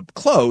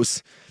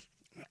close,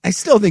 I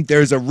still think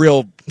there's a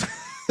real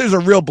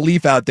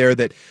belief out there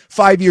that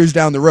 5 years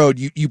down the road,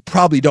 you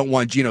probably don't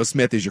want Geno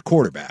Smith as your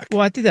quarterback.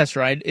 Well, I think that's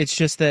right. It's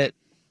just that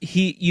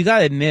you got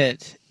to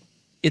admit,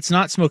 it's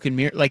not smoke and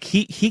mirror. Like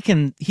he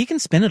can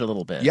spin it a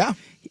little bit. Yeah.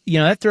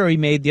 That throw he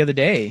made the other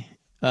day,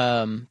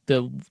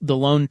 the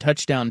lone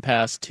touchdown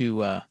pass to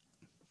was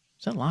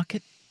that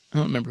Lockett? I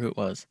don't remember who it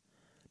was.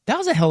 That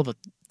was a hell of a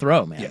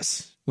throw, man.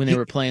 Yes. When they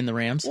were playing the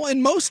Rams. Well,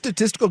 in most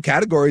statistical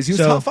categories, he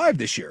was top 5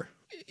 this year.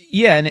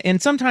 Yeah, and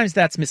sometimes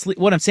that's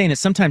misleading. What I'm saying is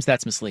sometimes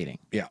that's misleading.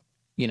 Yeah.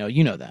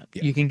 You know that.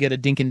 Yeah. You can get a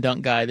dink and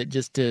dunk guy that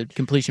just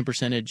completion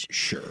percentage.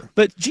 Sure.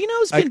 But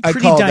Geno's been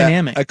pretty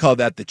dynamic. I call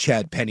that the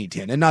Chad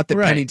Pennington. And not that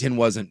Pennington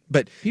wasn't,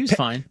 but he was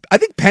fine. I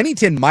think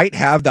Pennington might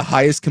have the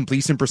highest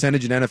completion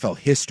percentage in NFL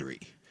history.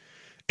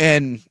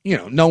 And,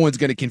 no one's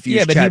going to confuse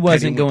Chad Pennington. He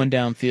wasn't Pennington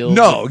going downfield.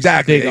 No,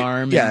 exactly. Big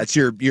arm. Yeah, it's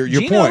your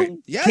Geno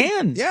point. Yeah.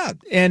 Can. Yeah.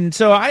 And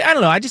so I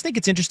don't know. I just think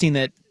it's interesting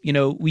that,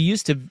 we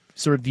used to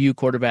sort of view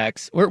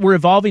quarterbacks. We're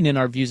evolving in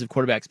our views of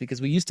quarterbacks because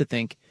we used to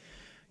think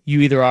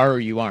you either are or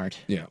you aren't.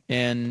 Yeah.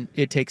 And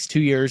it takes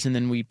 2 years and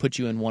then we put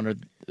you in one or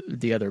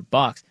the other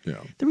box. Yeah.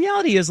 The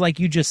reality is, like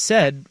you just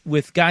said,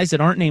 with guys that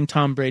aren't named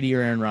Tom Brady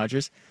or Aaron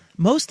Rodgers,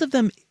 most of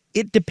them,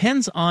 it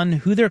depends on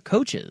who their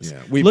coach is.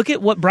 Yeah, look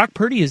at what Brock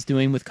Purdy is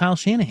doing with Kyle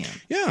Shanahan.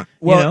 Yeah.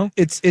 Well,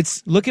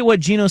 it's look at what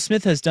Geno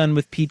Smith has done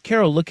with Pete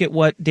Carroll. Look at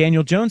what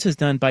Daniel Jones has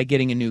done by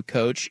getting a new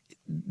coach.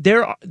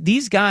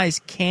 These guys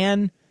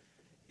can,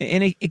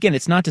 and again,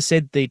 it's not to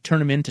say that they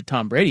turn him into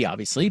Tom Brady,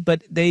 obviously,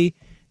 but they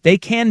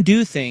can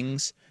do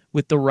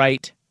with the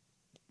right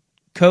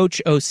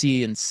coach, OC,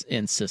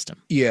 and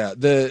system. Yeah,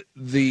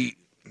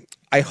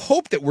 I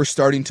hope that we're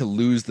starting to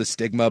lose the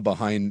stigma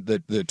behind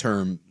the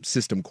term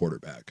system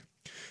quarterback,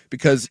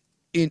 because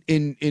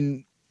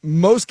in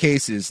most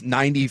cases,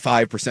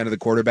 95% of the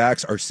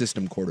quarterbacks are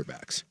system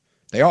quarterbacks.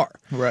 They are.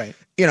 Right.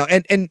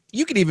 And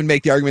you could even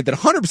make the argument that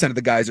 100% of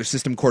the guys are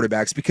system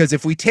quarterbacks, because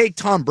if we take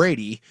Tom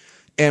Brady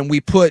and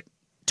we put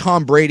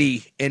Tom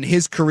Brady and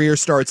his career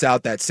starts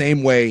out that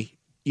same way,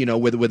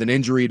 with an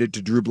injury to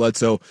Drew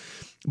Bledsoe,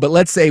 but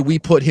let's say we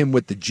put him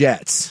with the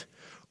Jets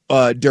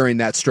during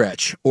that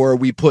stretch, or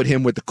we put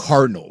him with the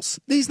Cardinals.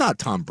 He's not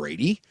Tom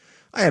Brady.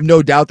 I have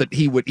no doubt that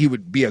he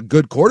would be a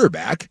good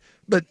quarterback,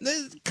 but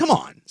come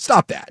on,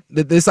 stop that.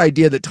 This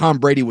idea that Tom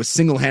Brady was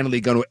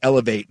single-handedly going to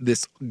elevate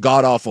this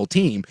god-awful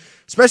team,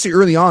 especially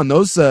early on,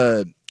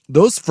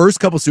 those first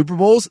couple Super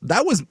Bowls,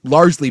 that was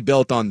largely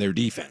built on their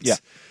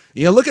defense.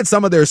 Yeah. Look at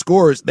some of their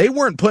scores. They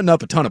weren't putting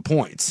up a ton of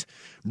points.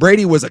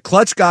 Brady was a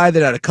clutch guy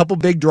that had a couple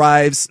big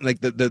drives,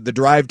 like the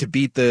drive to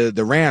beat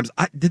the Rams.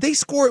 Did they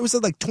score? It was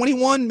like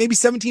 21, maybe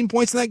 17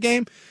 points in that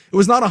game. It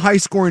was not a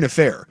high-scoring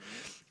affair.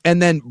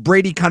 And then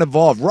Brady kind of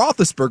evolved.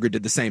 Roethlisberger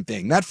did the same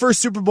thing. That first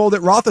Super Bowl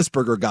that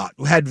Roethlisberger got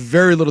had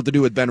very little to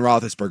do with Ben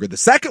Roethlisberger. The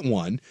second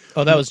one...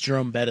 Oh, that was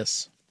Jerome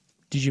Bettis.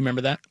 Did you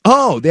remember that?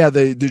 Oh, yeah,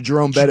 the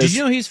Jerome Bettis. Did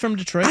you know he's from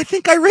Detroit? I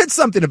think I read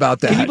something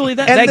about that. Can you believe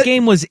that? And that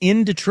game was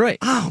in Detroit.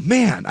 Oh,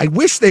 man. I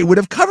wish they would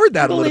have covered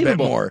that a little bit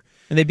more.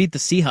 And they beat the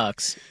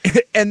Seahawks.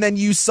 And then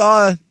you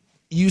saw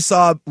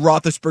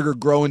Roethlisberger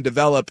grow and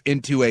develop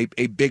into a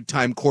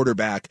big-time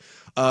quarterback.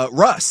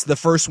 Russ, the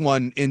first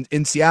one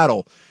in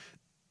Seattle.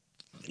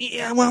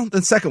 Yeah, well,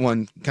 the second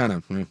one, kind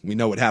of, we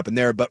know what happened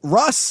there. But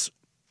Russ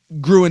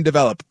grew and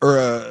developed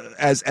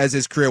as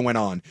his career went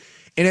on.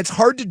 And it's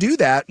hard to do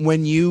that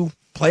when you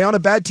play on a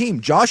bad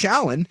team. Josh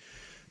Allen,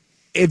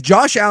 and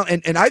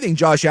I think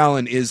Josh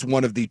Allen is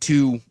one of the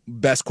two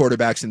best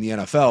quarterbacks in the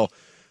NFL,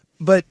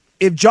 but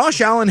if Josh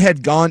Allen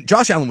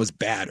was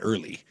bad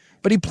early,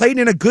 but he played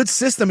in a good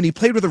system and he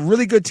played with a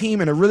really good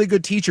team and a really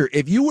good teacher.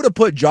 If you would have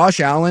put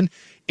Josh Allen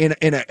in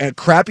a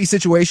crappy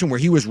situation where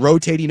he was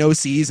rotating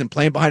OCs and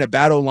playing behind a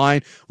bad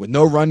O-line with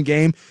no run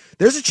game,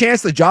 there's a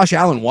chance that Josh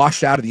Allen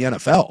washed out of the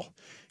NFL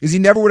because he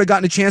never would have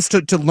gotten a chance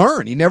to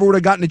learn. He never would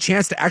have gotten a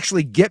chance to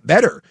actually get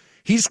better.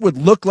 He just would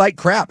look like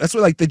crap. That's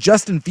what, like the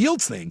Justin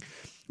Fields thing.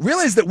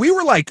 Realize that we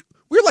were like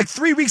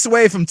 3 weeks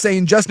away from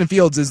saying Justin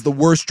Fields is the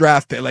worst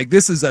draft pick. Like,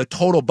 this is a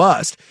total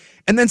bust.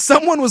 And then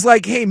someone was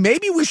like, hey,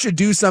 maybe we should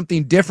do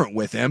something different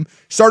with him.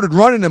 Started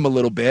running him a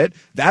little bit.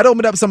 That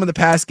opened up some of the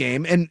pass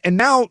game. And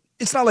now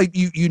it's not like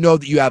you know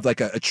that you have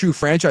like a true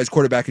franchise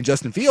quarterback in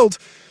Justin Fields.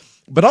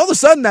 But all of a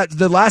sudden, that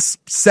the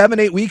last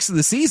 7-8 weeks of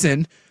the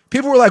season,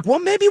 people were like, well,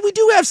 maybe we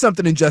do have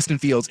something in Justin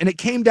Fields. And it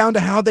came down to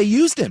how they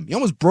used him. He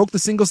almost broke the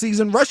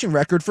single-season rushing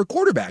record for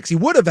quarterbacks. He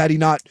would have had he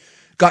not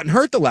gotten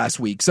hurt the last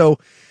week. So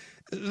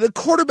the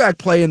quarterback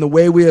play and the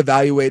way we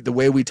evaluate, the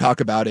way we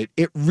talk about it,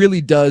 it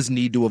really does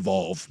need to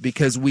evolve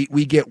because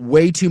we get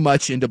way too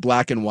much into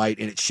black and white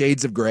and it's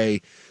shades of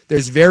gray.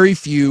 There's very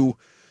few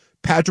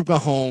Patrick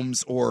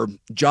Mahomes or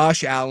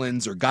Josh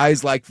Allen's or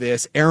guys like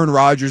this. Aaron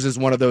Rodgers is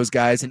one of those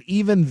guys, and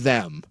even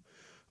them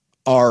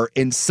are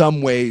in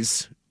some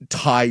ways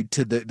tied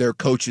to their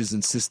coaches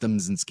and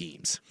systems and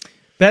schemes.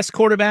 Best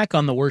quarterback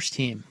on the worst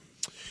team?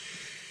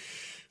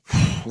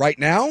 Right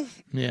now?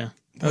 Yeah.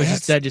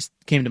 That just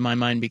came to my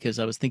mind because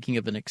I was thinking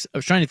of I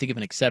was trying to think of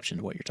an exception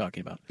to what you're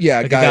talking about. Yeah,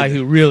 like a guy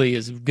who really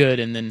is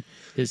good, and then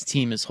his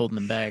team is holding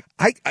them back.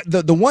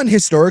 The one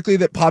historically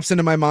that pops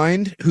into my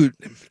mind, who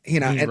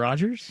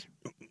Rodgers.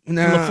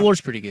 No,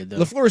 LaFleur's pretty good though.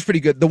 LaFleur's pretty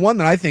good. The one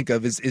that I think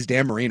of is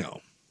Dan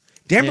Marino.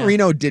 Dan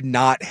Marino did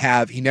not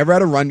have. He never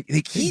had a run.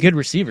 Good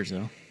receivers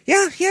though.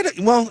 Yeah, he had.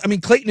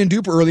 Clayton and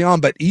Duper early on,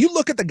 but you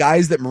look at the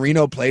guys that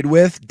Marino played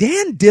with.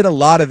 Dan did a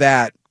lot of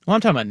that. Well, I'm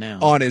talking about now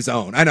on his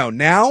own. I know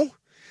now.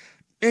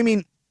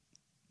 Rodgers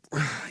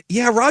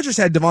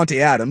had Devontae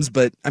Adams,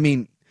 but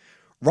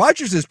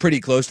Rodgers is pretty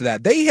close to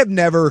that. They have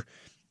never.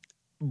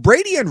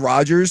 Brady and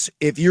Rodgers,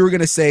 if you were going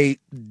to say,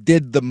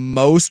 did the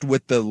most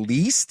with the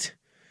least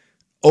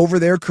over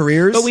their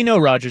careers. But we know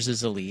Rodgers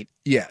is elite.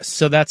 Yes.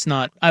 So that's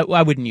not,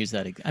 I wouldn't use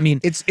that.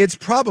 It's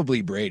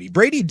probably Brady.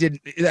 Brady did,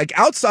 like,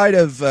 outside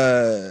of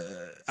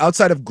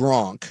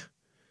Gronk,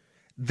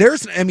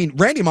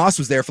 Randy Moss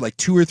was there for like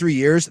 2 or 3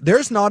 years.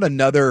 There's not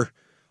another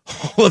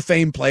Hall of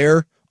Fame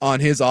player on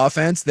his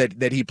offense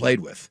that he played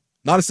with.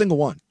 Not a single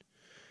one.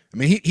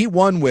 He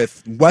won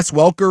with Wes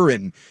Welker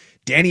and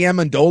Danny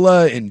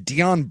Amendola and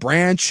Deion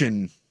Branch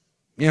and,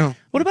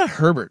 What about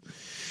Herbert?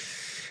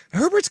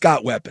 Herbert's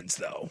got weapons,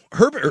 though.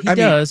 He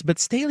does, but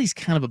Staley's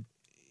kind of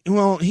a...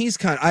 Well, he's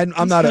kind of...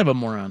 I'm not kind of a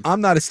moron. I'm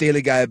not a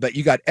Staley guy, but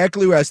you got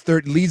Eckler, who has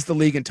leads the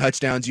league in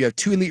touchdowns. You have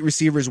 2 elite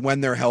receivers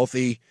when they're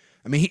healthy.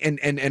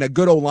 And a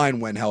good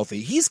O-line when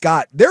healthy. He's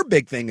got... Their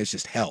big thing is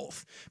just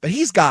health. But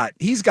he's got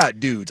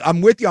dudes.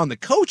 I'm with you on the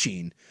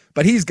coaching,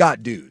 but he's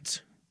got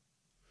dudes.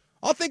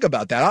 I'll think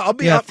about that.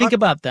 Think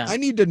about that. I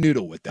need to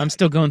noodle with that. I'm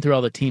still going through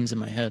all the teams in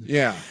my head.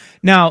 Yeah.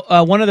 Now,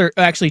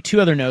 2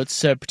 other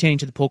notes pertaining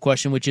to the poll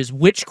question, which is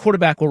which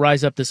quarterback will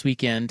rise up this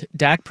weekend?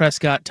 Dak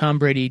Prescott, Tom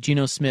Brady,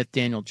 Geno Smith,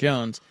 Daniel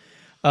Jones.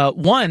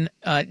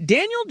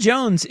 Daniel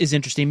Jones is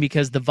interesting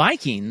because the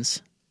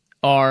Vikings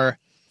are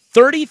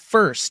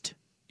 31st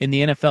in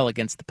the NFL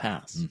against the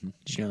pass. Mm-hmm.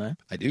 Did you know that?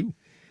 I do.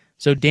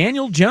 So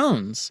Daniel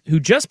Jones,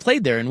 who just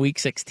played there in Week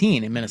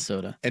 16 in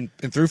Minnesota. And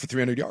threw for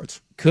 300 yards.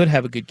 Could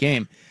have a good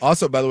game.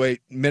 Also, by the way,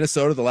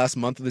 Minnesota, the last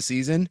month of the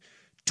season,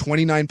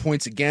 29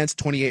 points against,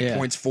 28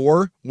 points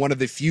for. One of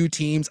the few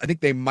teams, I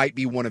think they might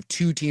be one of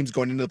 2 teams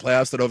going into the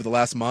playoffs that over the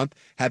last month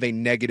have a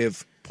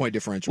negative point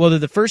differential. Well, they're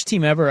the first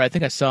team ever, I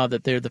think I saw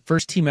that they're the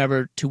first team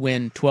ever to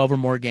win 12 or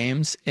more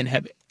games and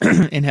have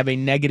a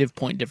negative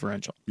point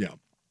differential. Yeah.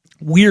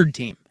 Weird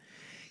team.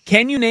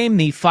 Can you name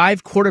the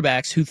 5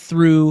 quarterbacks who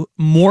threw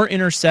more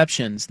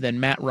interceptions than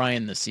Matt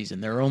Ryan this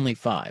season? There are only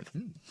 5.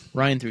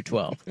 Ryan threw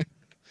 12.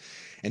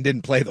 And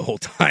didn't play the whole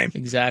time.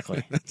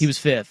 Exactly. He was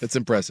 5th. That's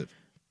impressive.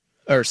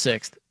 Or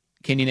 6th.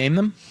 Can you name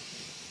them?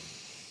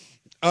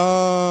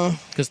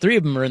 Because 3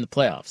 of them are in the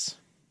playoffs.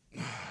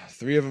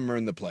 3 of them are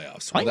in the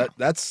playoffs. Well,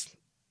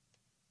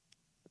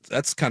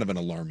 that's kind of an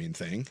alarming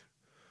thing. I'm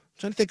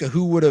trying to think of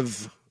who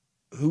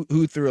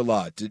threw a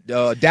lot.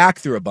 Dak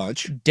threw a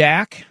bunch.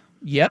 Dak,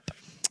 yep.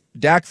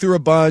 Dak threw a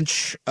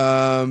bunch.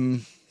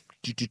 I'm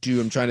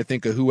trying to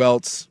think of who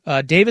else.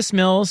 Davis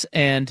Mills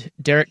and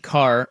Derek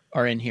Carr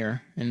are in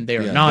here, and they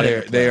are not in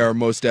the playoffs. They are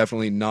most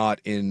definitely not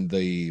in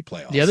the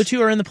playoffs. The other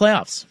 2 are in the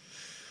playoffs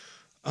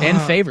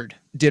and favored.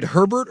 Did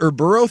Herbert or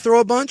Burrow throw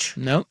a bunch?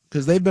 Nope.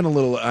 Because they've been a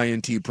little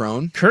INT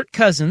prone. Kirk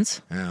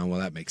Cousins. Oh, well,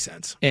 that makes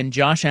sense. And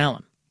Josh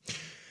Allen.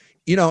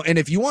 And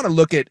if you want to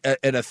look at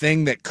a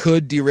thing that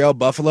could derail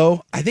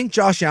Buffalo, I think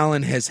Josh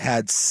Allen has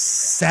had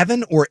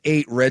 7 or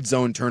 8 red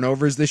zone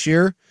turnovers this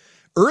year.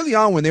 Early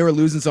on when they were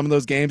losing some of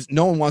those games,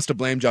 no one wants to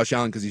blame Josh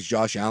Allen because he's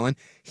Josh Allen.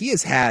 He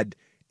has had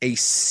a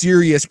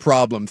serious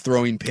problem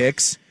throwing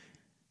picks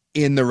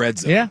in the red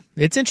zone. Yeah,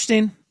 it's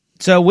interesting.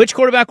 So which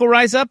quarterback will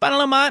rise up? I don't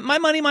know. My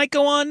money might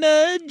go on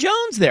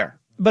Jones there.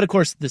 But, of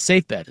course, the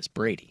safe bet is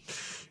Brady.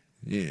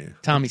 Yeah.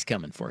 Tommy's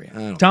coming for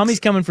you. Tommy's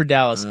coming for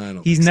Dallas.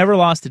 He's never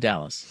lost to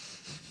Dallas.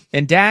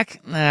 And Dak,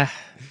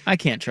 I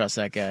can't trust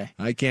that guy.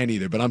 I can't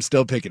either, but I'm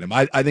still picking him.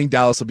 I think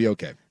Dallas will be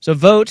okay. So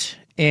vote,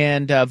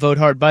 and vote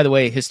hard. By the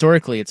way,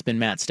 historically, it's been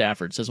Matt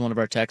Stafford, says one of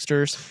our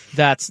texters.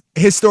 That's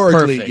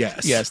historically, perfect.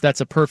 Yes. Yes,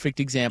 that's a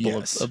perfect example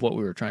of what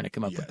we were trying to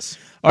come up with.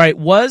 All right,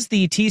 was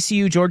the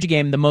TCU-Georgia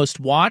game the most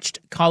watched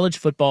college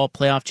football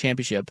playoff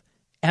championship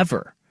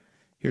ever?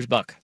 Here's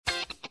Buck.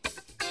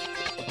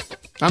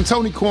 I'm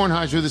Tony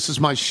Kornheiser. This is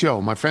my show.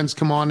 My friends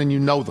come on and you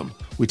know them.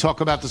 We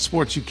talk about the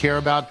sports you care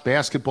about,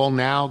 basketball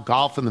now,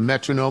 golf, and the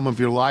metronome of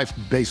your life,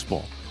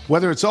 baseball.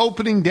 Whether it's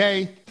opening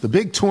day, the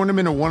big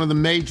tournament, or one of the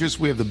majors,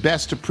 we have the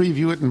best to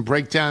preview it and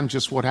break down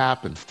just what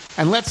happened.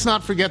 And let's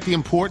not forget the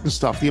important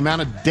stuff, the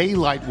amount of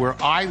daylight where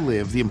I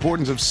live, the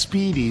importance of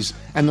speedies,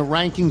 and the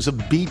rankings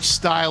of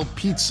beach-style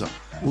pizza.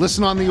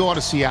 Listen on the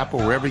Odyssey app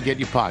or wherever you get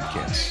your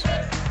podcasts.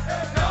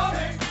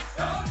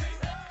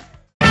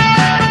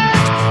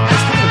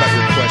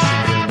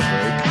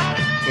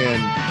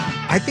 And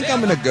I think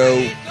I'm going to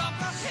go,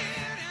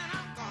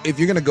 if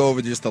you're going to go over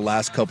just the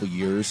last couple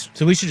years.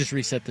 So we should just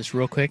reset this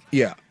real quick.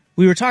 Yeah.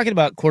 We were talking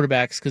about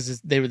quarterbacks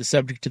because they were the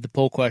subject of the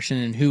poll question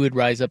and who would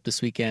rise up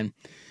this weekend.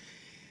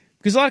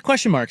 Because a lot of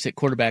question marks at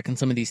quarterback on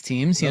some of these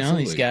teams. You know,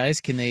 these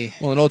guys, can they...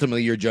 Well, and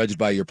ultimately you're judged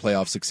by your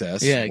playoff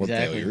success. Yeah, or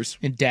exactly. failures.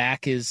 And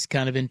Dak is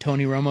kind of in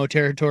Tony Romo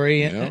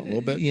territory. Yeah, a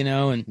little bit. You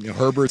know, and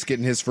Herbert's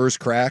getting his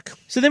first crack.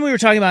 So then we were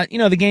talking about,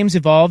 the game's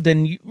evolved,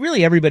 and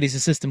really everybody's a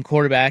system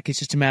quarterback. It's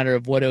just a matter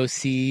of what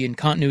OC and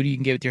continuity you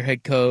can get with your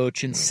head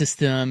coach and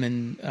system,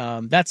 and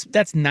that's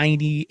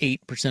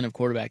 98% of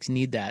quarterbacks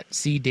need that.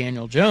 See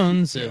Daniel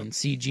Jones and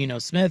see Geno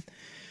Smith,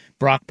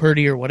 Brock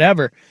Purdy, or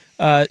whatever.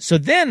 So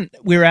then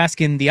we were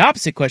asking the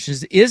opposite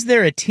questions. Is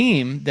there a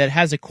team that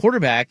has a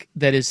quarterback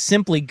that is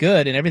simply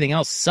good and everything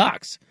else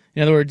sucks?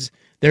 In other words,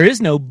 there is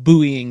no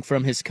buoying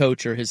from his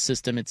coach or his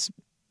system. It's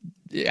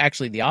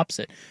actually the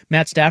opposite.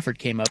 Matt Stafford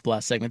came up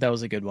last segment. That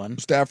was a good one.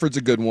 Stafford's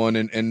a good one,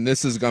 and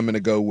this is I'm going to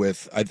go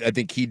with. I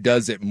think he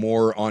does it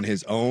more on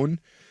his own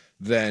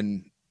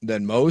than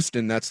most,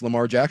 and that's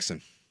Lamar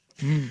Jackson.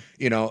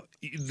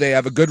 They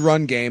have a good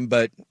run game,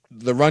 but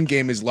the run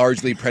game is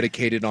largely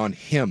predicated on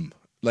him.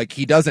 Like,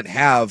 he doesn't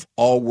have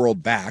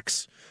all-world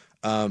backs.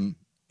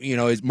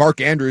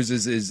 Mark Andrews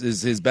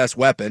is his best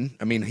weapon.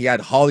 I mean, he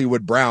had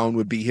Hollywood Brown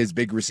would be his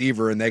big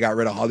receiver, and they got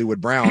rid of Hollywood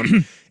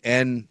Brown.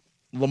 And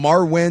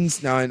Lamar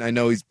wins. Now, I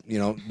know he's,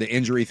 the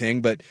injury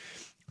thing, but,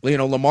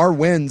 Lamar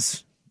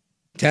wins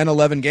 10,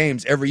 11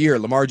 games every year.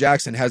 Lamar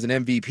Jackson has an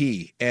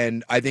MVP,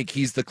 and I think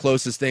he's the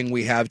closest thing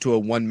we have to a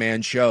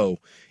one-man show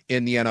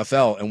in the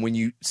NFL. And when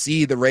you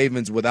see the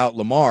Ravens without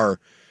Lamar,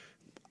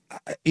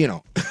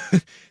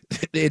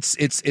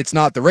 it's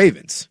not the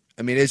Ravens.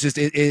 I mean, it's just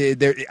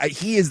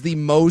he is the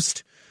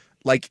most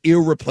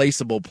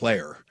irreplaceable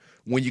player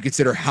when you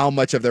consider how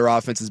much of their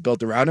offense is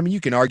built around him. I mean,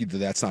 you can argue that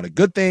that's not a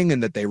good thing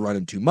and that they run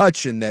him too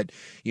much and that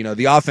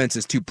the offense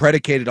is too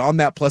predicated on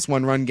that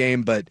 +1 run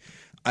game. But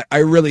I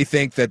really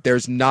think that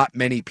there's not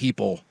many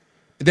people.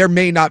 There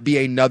may not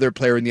be another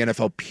player in the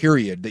NFL,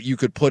 period, that you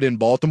could put in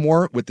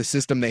Baltimore with the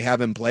system they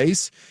have in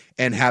place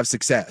and have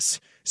success.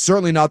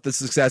 Certainly not the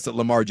success that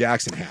Lamar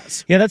Jackson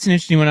has. Yeah, that's an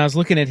interesting one. I was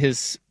looking at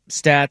his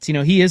stats.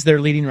 He is their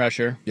leading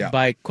rusher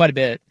by quite a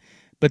bit.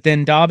 But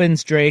then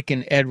Dobbins, Drake,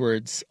 and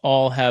Edwards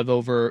all have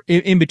over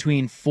in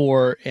between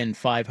 400 and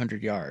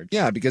 500 yards.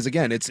 Yeah, because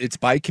again, it's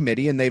by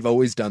committee, and they've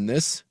always done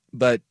this.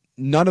 But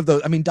none of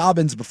those. I mean,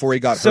 Dobbins before he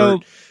got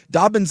hurt.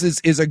 Dobbins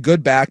is a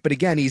good back, but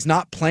again, he's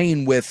not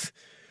playing with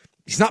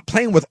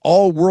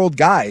all world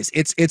guys.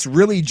 It's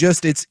really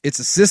just it's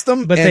a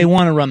system. But they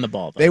want to run the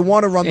ball, though. They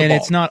want to run the ball. And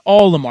it's not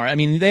all Lamar. I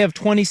mean, they have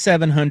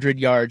 2,700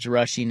 yards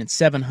rushing, and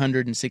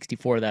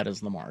 764 of that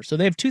is Lamar. So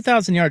they have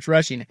 2,000 yards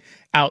rushing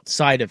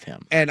outside of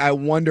him. And I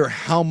wonder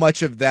how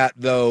much of that,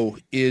 though,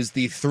 is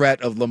the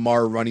threat of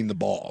Lamar running the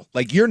ball.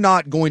 Like, you're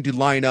not going to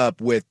line up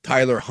with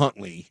Tyler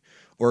Huntley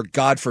or,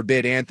 God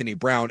forbid, Anthony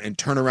Brown and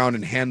turn around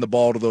and hand the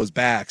ball to those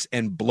backs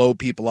and blow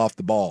people off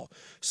the ball.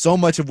 So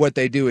much of what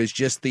they do is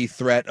just the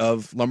threat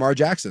of Lamar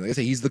Jackson. Like I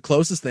say, he's the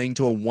closest thing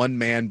to a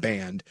one-man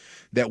band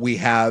that we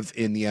have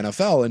in the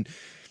NFL. And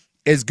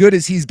as good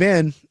as he's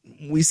been,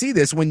 we see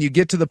this when you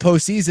get to the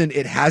postseason,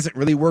 it hasn't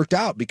really worked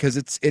out because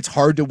it's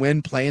hard to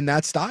win playing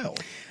that style.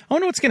 I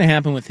wonder what's going to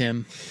happen with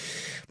him.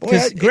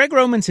 Because Greg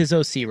Roman's his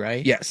OC,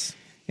 right? Yes.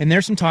 And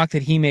there's some talk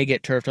that he may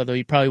get turfed, although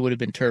he probably would have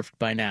been turfed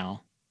by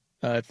now.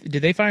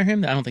 Did they fire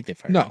him? I don't think they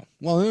fired him. No.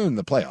 Well, they're in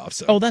the playoffs.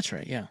 So. Oh, that's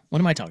right. Yeah. What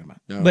am I talking about?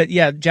 No. But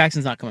yeah,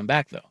 Jackson's not coming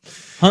back, though.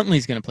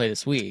 Huntley's going to play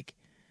this week.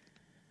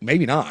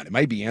 Maybe not. It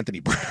might be Anthony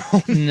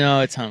Brown.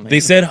 No, it's Huntley.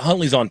 They said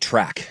Huntley's on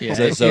track. Yeah,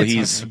 so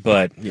he's, Huntley.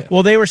 But yeah.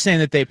 Well, they were saying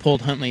that they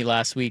pulled Huntley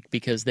last week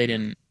because that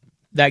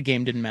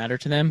game didn't matter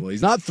to them. Well,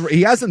 he's not.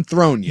 He hasn't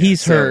thrown yet.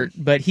 He's hurt,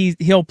 but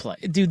he'll play.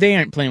 Dude, they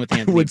aren't playing with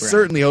Anthony Brown. I would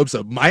certainly hope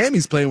so.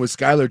 Miami's playing with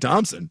Skylar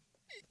Thompson.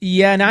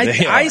 Yeah, and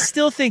I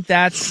still think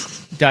that's.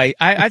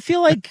 I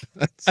feel like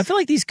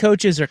these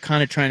coaches are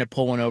kind of trying to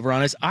pull one over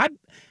on us.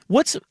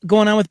 What's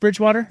going on with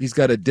Bridgewater? He's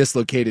got a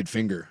dislocated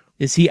finger.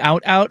 Is he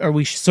out? Are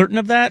we certain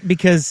of that?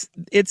 Because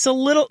it's a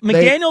little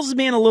McDaniel's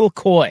being a little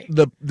coy.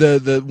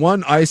 The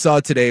one I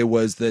saw today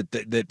was that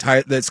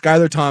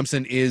Skylar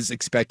Thompson is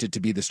expected to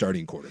be the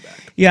starting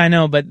quarterback. Yeah, I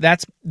know, but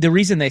that's the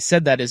reason they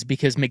said that is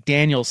because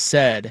McDaniel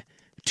said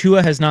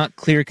Tua has not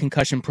cleared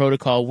concussion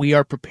protocol. We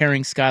are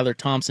preparing Skylar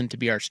Thompson to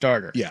be our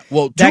starter. Yeah,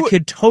 well, that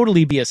could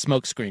totally be a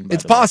smokescreen.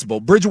 It's possible.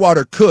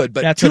 Bridgewater could,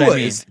 but that's Tua what I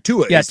mean.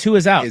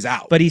 Tua's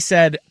out. But he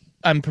said,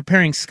 I'm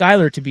preparing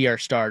Skylar to be our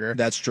starter.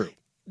 That's true.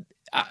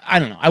 I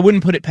don't know. I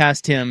wouldn't put it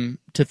past him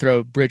to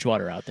throw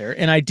Bridgewater out there.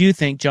 And I do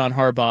think John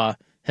Harbaugh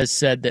has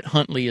said that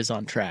Huntley is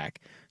on track.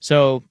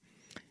 So,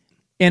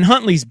 and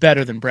Huntley's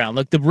better than Brown.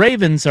 Look, the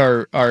Ravens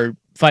are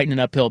fighting an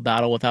uphill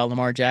battle without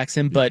Lamar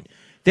Jackson, but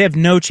they have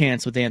no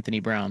chance with Anthony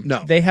Brown.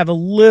 No. They have a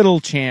little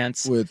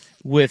chance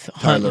with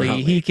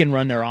Huntley. He can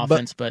run their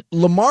offense, but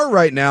Lamar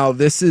right now,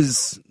 this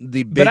is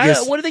the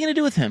biggest. But what are they going to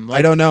do with him?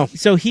 I don't know.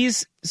 So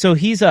he's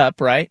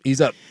up, right?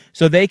 He's up.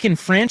 So they can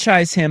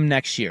franchise him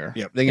next year.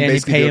 Yep, they can and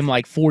basically pay him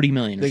like $40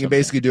 million. They can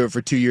basically do it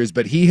for 2 years.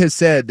 But he has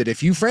said that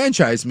if you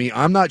franchise me,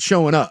 I'm not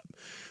showing up.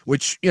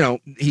 Which,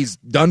 he's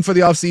done for the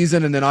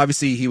offseason, and then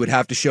obviously he would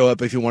have to show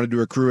up if he wanted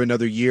to accrue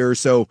another year.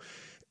 So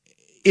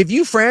if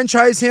you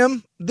franchise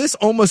him, this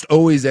almost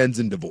always ends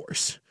in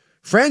divorce.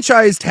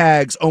 Franchise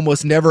tags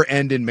almost never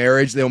end in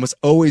marriage. They almost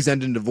always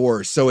end in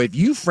divorce. So if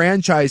you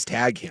franchise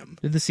tag him.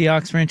 Did the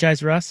Seahawks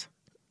franchise Russ?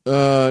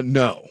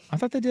 No. I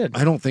thought they did.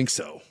 I don't think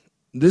so.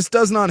 This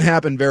does not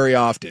happen very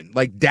often.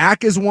 Like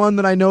Dak is one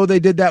that I know they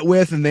did that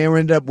with, and they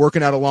ended up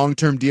working out a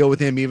long-term deal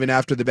with him even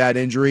after the bad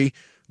injury.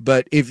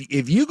 But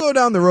if you go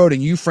down the road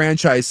and you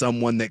franchise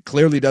someone that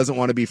clearly doesn't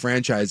want to be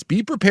franchised,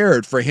 be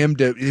prepared for him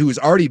who's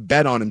already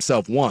bet on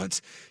himself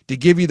once, to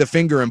give you the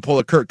finger and pull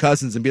a Kirk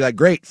Cousins and be like,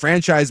 great,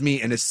 franchise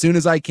me, and as soon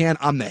as I can,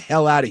 I'm the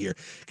hell out of here.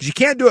 Because you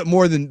can't do it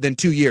more than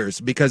 2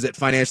 years because it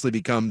financially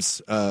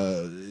becomes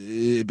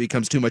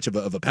too much of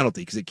a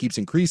penalty because it keeps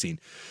increasing.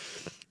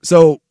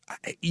 So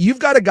you've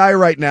got a guy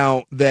right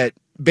now that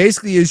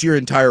basically is your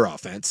entire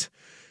offense.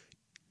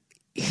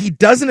 He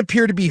doesn't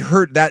appear to be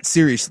hurt that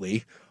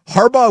seriously.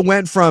 Harbaugh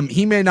went from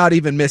he may not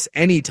even miss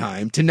any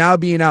time to now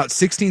being out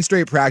 16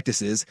 straight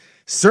practices.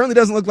 Certainly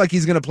doesn't look like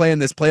he's going to play in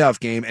this playoff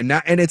game. And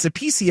it's a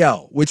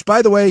PCL, which,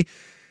 by the way,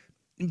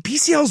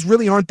 PCLs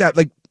really aren't that,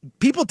 like,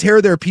 people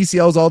tear their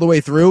PCLs all the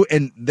way through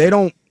and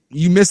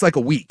you miss like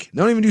a week.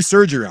 They don't even do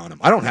surgery on them.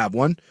 I don't have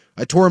one.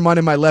 I tore mine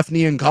in my left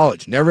knee in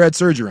college. Never had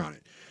surgery on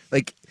it.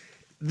 Like,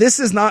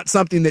 this is not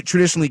something that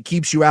traditionally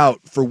keeps you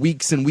out for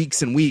weeks and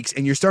weeks and weeks,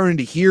 and you're starting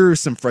to hear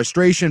some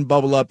frustration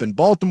bubble up in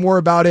Baltimore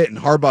about it, and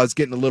Harbaugh's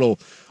getting a little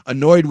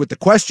annoyed with the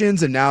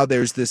questions, and now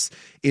there's this,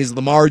 is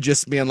Lamar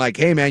just being like,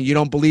 hey, man, you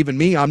don't believe in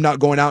me? I'm not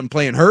going out and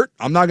playing hurt.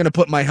 I'm not going to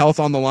put my health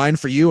on the line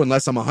for you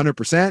unless I'm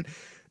 100%.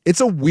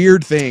 It's a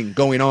weird thing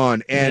going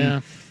on,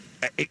 and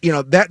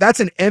that's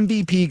an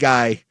MVP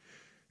guy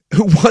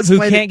who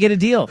can't get a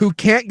deal. Who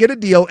can't get a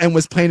deal and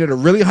was playing at a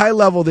really high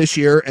level this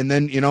year, and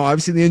then,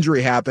 obviously the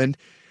injury happened.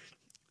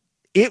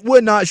 It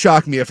would not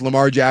shock me if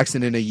Lamar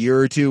Jackson in a year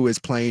or two is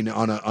playing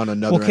on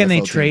another. Well, can NFL they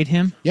team. trade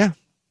him? Yeah.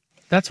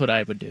 That's what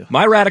I would do.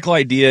 My radical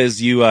idea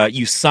is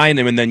you sign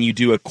him and then you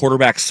do a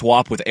quarterback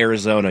swap with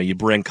Arizona. You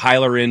bring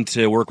Kyler in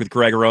to work with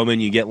Greg Roman.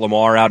 You get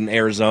Lamar out in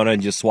Arizona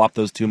and just swap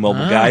those two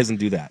mobile guys and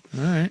do that.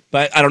 All right.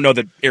 But I don't know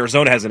that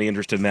Arizona has any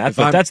interest in that.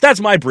 But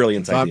that's my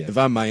brilliant idea. If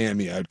I'm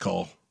Miami, I'd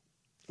call.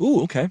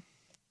 Ooh, okay.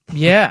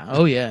 Yeah.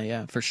 Oh,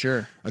 yeah, for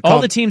sure. All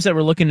the teams that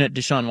were looking at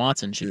Deshaun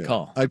Watson should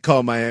call. I'd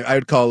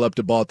call up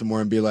to Baltimore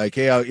and be like,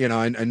 hey,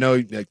 I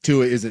know like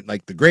Tua isn't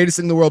like the greatest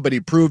thing in the world, but he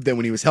proved that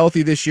when he was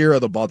healthy this year,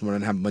 although Baltimore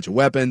didn't have a bunch of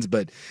weapons,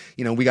 but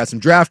we got some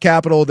draft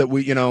capital that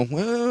we,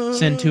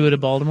 send Tua to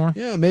Baltimore.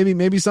 Yeah,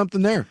 maybe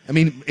something there. I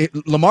mean,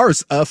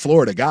 Lamar's a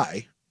Florida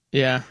guy.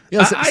 Yeah.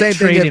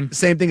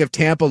 Same thing if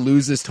Tampa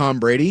loses Tom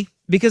Brady.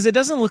 Because it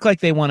doesn't look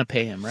like they want to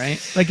pay him,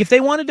 right? Like if they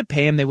wanted to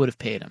pay him, they would have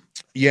paid him.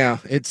 Yeah,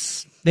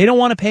 they don't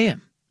want to pay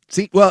him.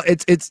 See, well,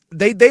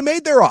 they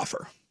made their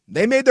offer.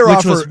 They made their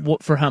offer. Was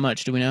for how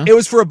much? Do we know? It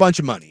was for a bunch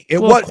of money.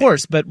 Of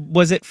course, but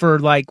was it for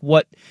like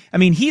what? I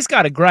mean, he's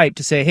got a gripe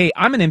to say, "Hey,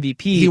 I'm an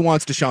MVP. He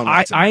wants Deshaun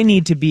Watson. I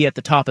need to be at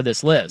the top of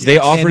this list." They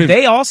offered.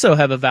 They also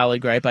have a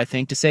valid gripe, I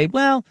think, to say,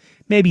 "Well,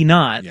 maybe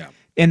not." Yeah.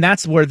 And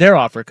that's where their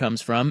offer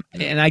comes from.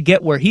 And I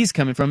get where he's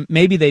coming from.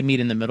 Maybe they meet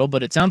in the middle,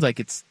 but it sounds like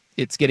it's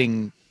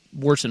getting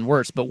worse and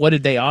worse. But what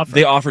did they offer?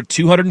 They offered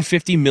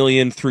 $250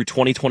 million through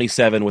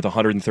 2027 with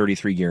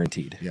 $133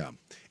 guaranteed. Yeah.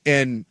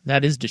 And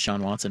that is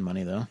Deshaun Watson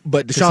money, though.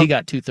 But he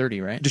got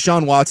 $230, right?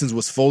 Deshaun Watson's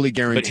was fully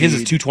guaranteed. But his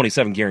is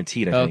 $227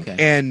 guaranteed, I think.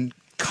 Okay. And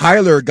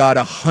Kyler got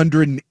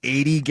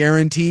 $180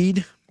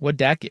 guaranteed. What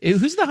Dak?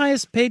 Who's the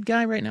highest paid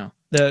guy right now?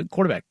 The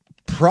quarterback.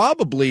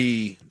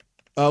 Probably.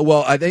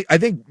 Well, I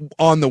think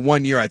on the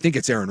 1 year, I think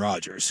it's Aaron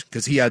Rodgers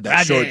because he had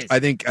that short.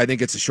 I think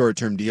it's a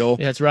short-term deal.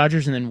 Yeah, it's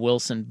Rodgers and then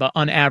Wilson, but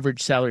on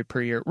average salary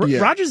per year,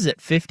 Rodgers is at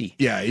 50.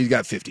 Yeah, he's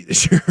got 50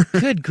 this year.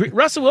 Good grief.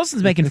 Russell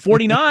Wilson's making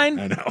 49.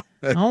 I know.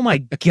 Oh my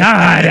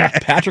God.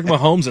 Patrick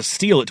Mahomes a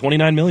steal at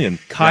 $29 million.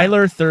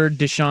 Kyler third,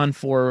 Deshaun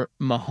 4,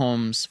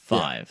 Mahomes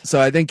 5. Yeah.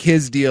 So I think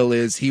his deal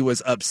is he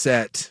was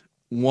upset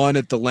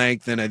at the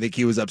length, and I think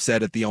he was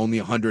upset at the only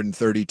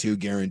 132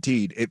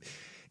 guaranteed.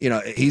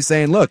 He's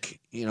saying, look,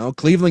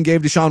 Cleveland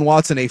gave Deshaun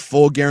Watson a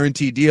full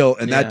guarantee deal,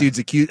 and that dude's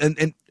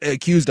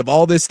accused of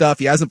all this stuff.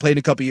 He hasn't played in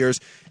a couple years.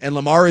 And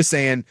Lamar is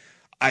saying,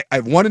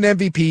 I've won an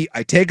MVP.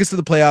 I take us to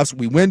the playoffs.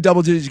 We win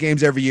double-digit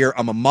games every year.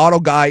 I'm a model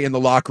guy in the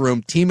locker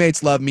room.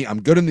 Teammates love me.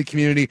 I'm good in the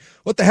community.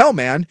 What the hell,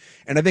 man?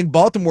 And I think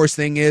Baltimore's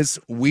thing is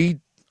we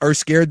are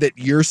scared that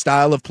your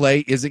style of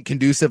play isn't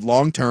conducive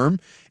long-term,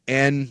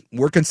 And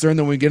we're concerned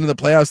that when we get into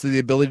the playoffs, that the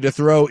ability to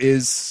throw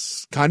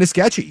is kind of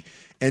sketchy.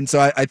 And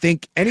so I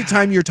think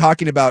anytime you're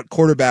talking about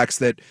quarterbacks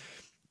that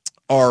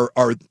are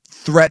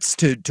threats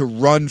to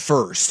run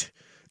first,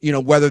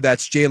 whether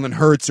that's Jalen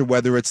Hurts or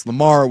whether it's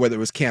Lamar, or whether it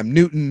was Cam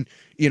Newton,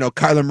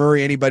 Kyler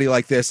Murray, anybody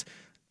like this,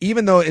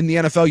 even though in the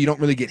NFL you don't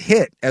really get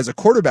hit as a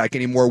quarterback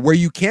anymore, where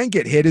you can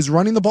get hit is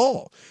running the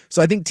ball.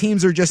 So I think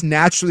teams are just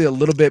naturally a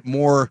little bit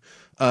more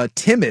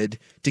timid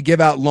to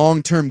give out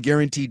long-term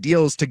guaranteed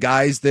deals to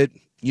guys that,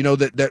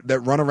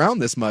 that run around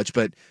this much.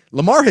 But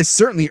Lamar has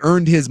certainly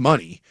earned his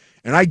money,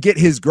 and I get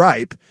his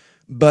gripe.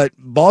 But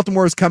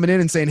Baltimore is coming in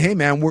and saying, "Hey,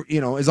 man, we're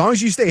as long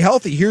as you stay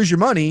healthy, here's your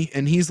money."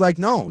 And he's like,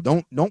 "No,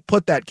 don't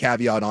put that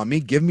caveat on me.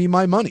 Give me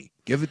my money.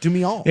 Give it to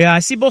me all." Yeah, I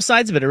see both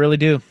sides of it. I really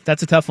do.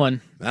 That's a tough one.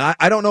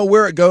 I don't know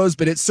where it goes,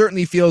 but it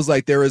certainly feels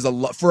like there is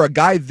for a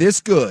guy this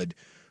good,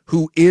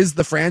 who is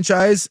the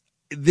franchise.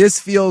 This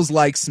feels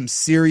like some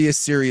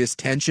serious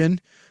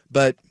tension.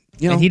 But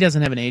and he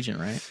doesn't have an agent,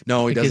 right?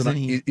 No, he doesn't.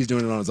 He's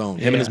doing it on his own.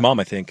 Him and his mom,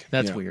 I think.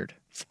 That's weird.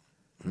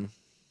 Mm-hmm.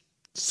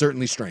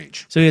 Certainly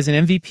strange. So he has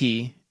an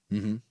MVP.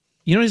 Mm-hmm.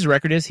 You know what his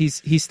record is?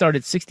 He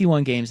started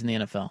 61 games in the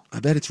NFL. I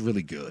bet it's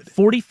really good.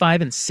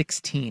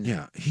 45-16.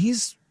 Yeah,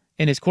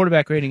 and his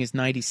quarterback rating is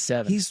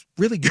 97. He's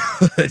really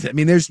good. I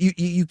mean,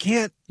 you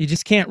can't. You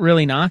just can't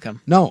really knock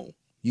him. No,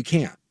 you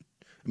can't.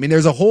 I mean,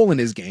 there's a hole in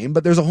his game,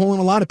 but there's a hole in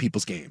a lot of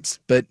people's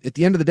games. But at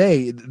the end of the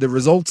day, the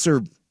results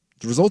are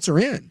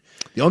in.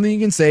 The only thing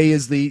you can say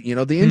is the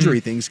injury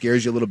thing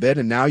scares you a little bit,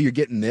 and now you're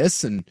getting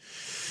this, and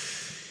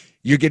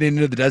you're getting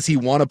into the does he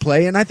want to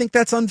play? And I think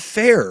that's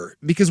unfair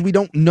because we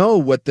don't know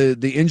what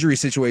the injury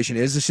situation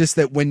is. It's just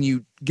that when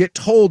you get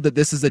told that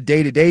this is a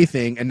day-to-day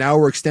thing, and now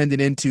we're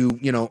extended into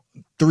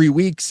 3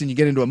 weeks, and you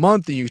get into a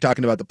month, and you're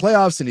talking about the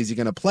playoffs, and is he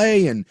going to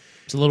play? And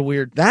it's a little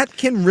weird. That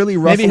can really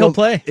ruffle. Maybe he'll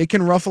play. It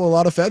can ruffle a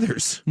lot of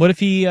feathers. What if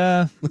he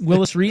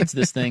Willis Reeds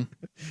this thing?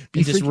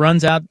 He just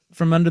runs out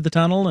from under the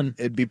tunnel, and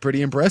it'd be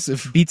pretty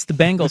impressive. Beats the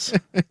Bengals.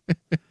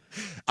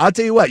 I'll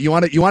tell you what, you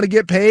want to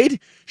get paid?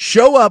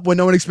 Show up when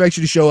no one expects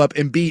you to show up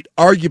and beat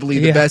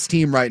arguably the best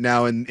team right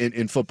now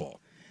in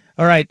football.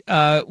 All right,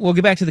 we'll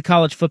get back to the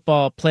college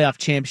football playoff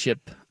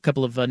championship. A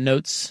couple of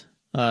notes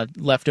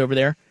left over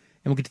there,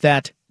 and we'll get to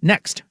that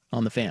next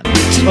on The Fan.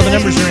 Well, the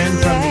numbers are in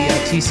from the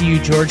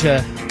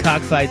TCU-Georgia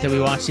cockfight that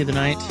we watched the other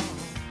night.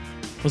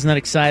 Wasn't that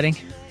exciting?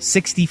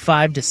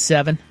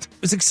 65-7. It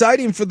was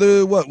exciting for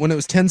when it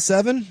was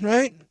 10-7,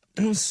 right?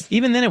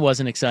 Even then, it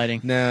wasn't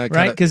exciting. Nah,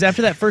 right? Because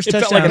after that first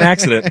touchdown, felt like an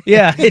accident.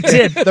 Yeah, it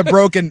did.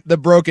 the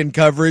broken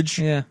coverage.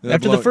 Yeah.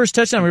 After the first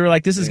touchdown, we were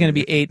like, "This is going to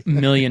be 8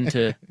 million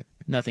to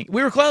nothing."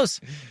 We were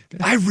close.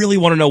 I really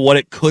want to know what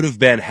it could have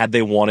been had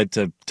they wanted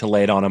to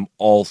lay it on him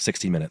all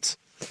 60 minutes.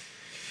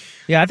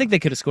 Yeah, I think they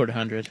could have scored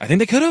 100. I think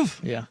they could have.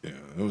 Yeah,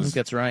 I think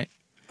that's right.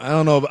 I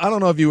don't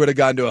know if you would have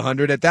gotten to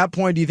 100 at that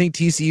point. Do you think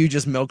TCU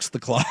just milks the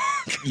clock?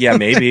 Yeah,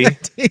 maybe.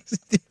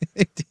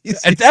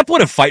 At that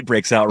point, a fight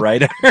breaks out,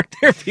 right? Are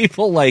there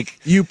people like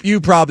you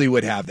probably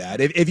would have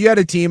that if you had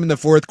a team in the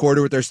fourth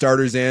quarter with their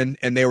starters in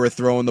and they were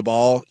throwing the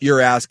ball.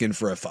 You're asking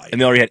for a fight, and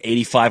they already had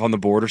 85 on the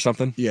board or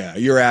something. Yeah,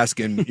 you're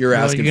asking. You're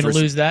asking. You're going to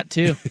lose that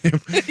too.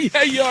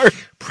 Yeah, you are.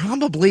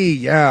 Probably.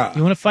 Yeah.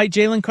 You want to fight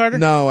Jalen Carter?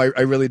 No, I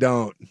really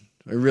don't.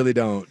 I really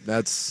don't.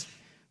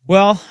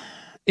 Well,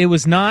 it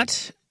was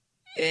not.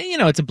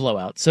 It's a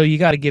blowout, so you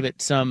got to give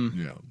it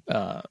some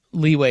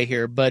leeway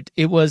here. But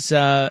it was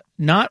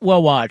not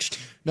well watched.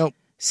 Nope.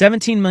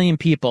 17 million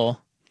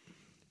people,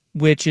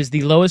 which is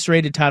the lowest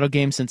rated title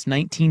game since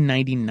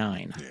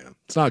 1999. Yeah,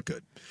 it's not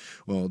good.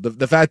 Well,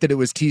 the fact that it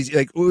was TCU,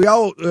 like we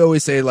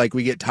always say, like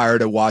we get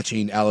tired of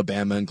watching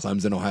Alabama and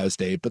Clemson, Ohio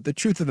State. But the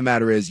truth of the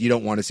matter is, you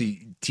don't want to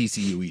see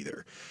TCU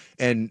either.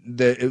 And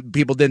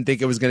people didn't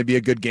think it was going to be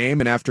a good game,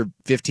 and after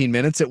 15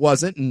 minutes, it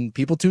wasn't, and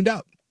people tuned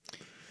out.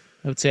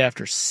 I would say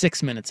after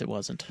 6 minutes, it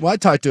wasn't. Well, I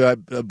talked to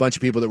a bunch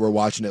of people that were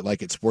watching it,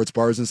 like at sports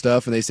bars and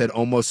stuff, and they said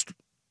almost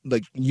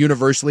like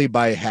universally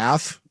by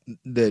half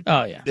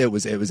that it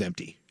was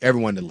empty.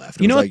 Everyone had left.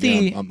 You know what like,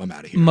 the I'm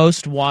out of here.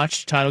 Most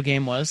watched title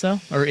game was though,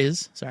 or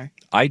is? Sorry,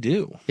 I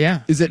do.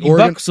 Yeah, is it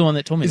Oregon? Buck's the one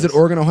that told me. Is it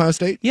Oregon Ohio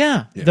State?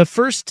 Yeah, the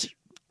first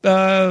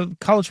college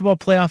football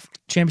playoff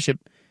championship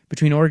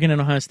between Oregon and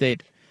Ohio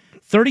State.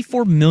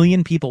 34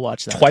 million people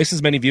watched that. Twice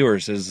as many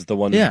viewers as the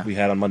one we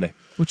had on Monday.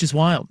 Which is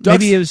wild.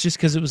 Maybe it was just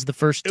because it was the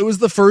first. It was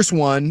the first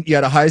one. You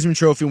had a Heisman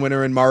Trophy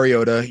winner in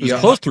Mariota. It was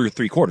close through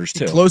three quarters,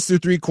 too. Close through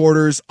three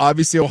quarters.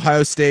 Obviously,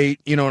 Ohio State.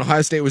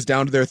 Ohio State was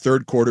down to their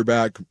third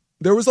quarterback.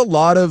 There was a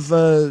lot of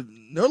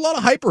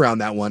hype around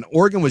that one.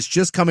 Oregon was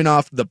just coming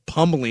off the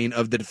pummeling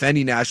of the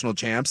defending national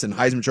champs and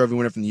Heisman Trophy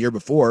winner from the year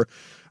before.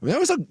 I mean,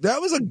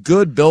 that was a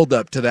good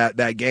build-up to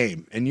that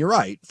game. And you're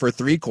right. For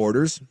three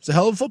quarters, it's a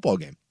hell of a football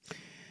game.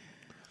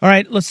 All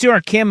right, let's do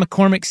our Cam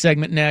McCormick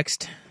segment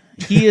next.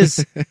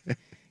 He's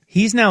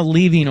now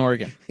leaving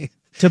Oregon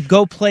to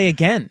go play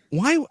again.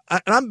 Why?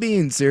 I'm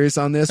being serious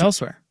on this.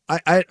 Elsewhere.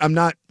 I'm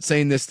not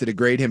saying this to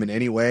degrade him in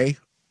any way.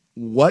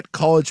 What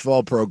college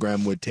football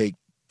program would take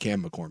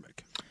Cam McCormick?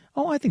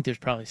 Oh, I think there's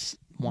probably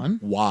one.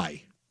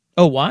 Why?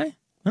 Oh, why?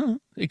 I don't know.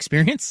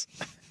 Experience?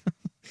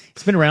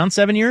 It's been around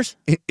 7 years.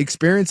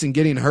 Experience in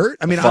getting hurt.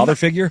 I mean, father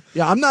figure.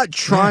 Yeah, I'm not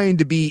trying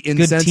to be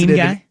insensitive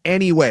in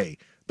any way,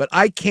 but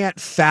I can't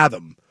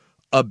fathom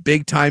a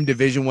big time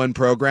Division I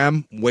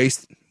program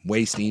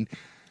wasting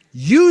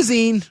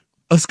using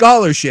a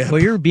scholarship.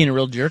 Well, you're being a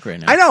real jerk right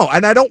now. I know,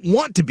 and I don't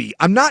want to be.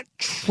 I'm not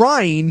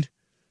trying.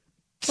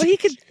 Well, he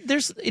could. He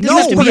was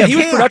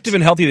productive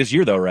and healthy this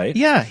year, though, right?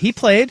 Yeah, he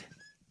played.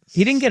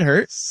 He didn't get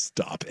hurt.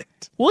 Stop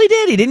it. Well, he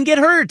did. He didn't get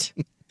hurt.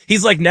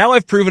 He's like, now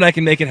I've proven I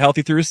can make it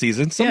healthy through a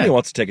season. Somebody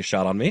wants to take a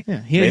shot on me.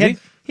 Yeah, he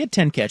had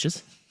 10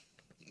 catches.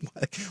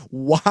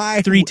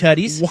 Why 3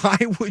 tutties? Why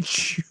would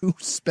you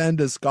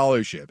spend a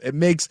scholarship? It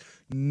makes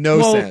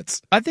no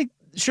sense. I think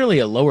surely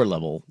a lower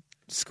level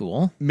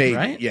school, maybe,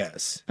 right?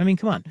 Yes. I mean,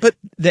 come on. But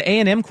the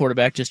A&M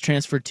quarterback just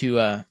transferred to,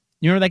 you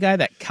remember that guy,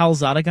 that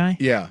Calzada guy?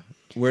 Yeah.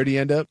 Where'd he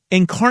end up?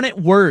 Incarnate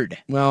Word.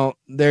 Well,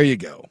 there you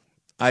go.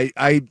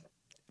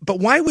 But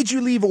why would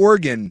you leave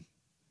Oregon?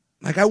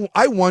 Like,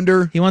 I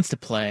wonder. He wants to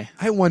play.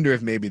 I wonder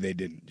if maybe they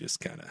didn't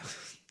just kind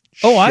of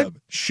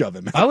shove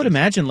him out. I would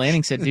imagine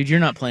Lanning said, dude, you're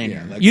not playing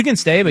here. You can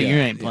stay, but you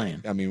ain't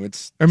playing. I mean,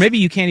 or maybe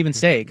you can't even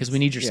stay because we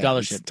need your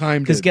scholarship.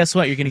 Because guess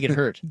what? You're going to get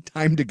hurt.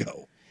 Time to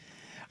go.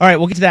 All right,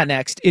 we'll get to that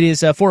next. It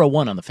is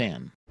 4:01 on the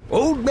Fan.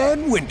 Old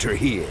Man Winter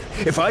here.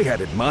 If I had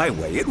it my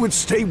way, it would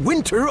stay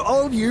winter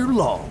all year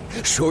long.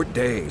 Short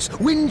days,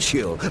 wind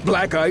chill,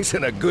 black ice,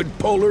 and a good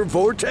polar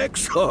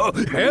vortex. Oh,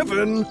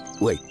 heaven.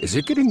 Wait, is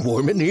it getting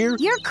warm in here?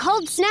 Your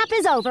cold snap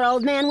is over,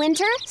 Old Man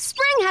Winter.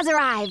 Spring has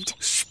arrived.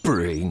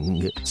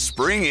 Spring.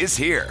 Spring is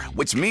here,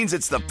 which means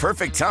it's the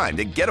perfect time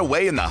to get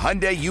away in the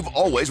Hyundai you've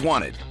always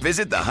wanted.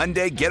 Visit the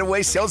Hyundai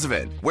Getaway Sales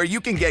Event, where you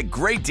can get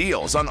great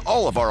deals on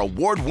all of our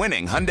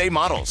award-winning Hyundai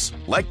models,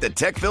 like the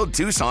tech-filled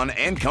Tucson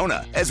and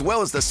Kona, as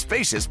well as the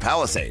spacious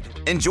Palisade.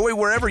 Enjoy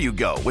wherever you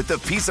go with the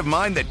peace of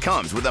mind that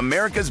comes with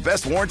America's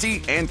best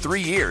warranty and 3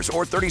 years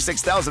or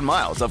 36,000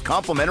 miles of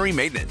complimentary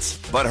maintenance.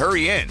 But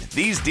hurry in,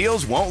 these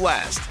deals won't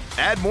last.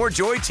 Add more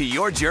joy to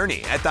your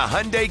journey at the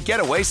Hyundai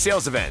Getaway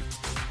Sales Event.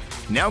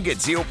 Now get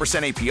 0%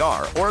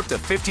 APR or up to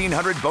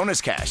 $1,500 bonus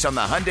cash on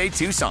the Hyundai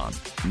Tucson.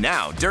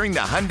 Now, during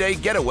the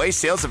Hyundai Getaway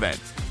Sales Event.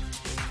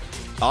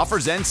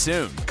 Offers end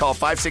soon. Call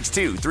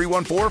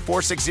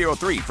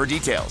 562-314-4603 for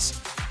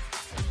details.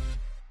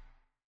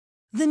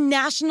 The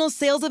national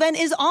sales event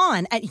is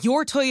on at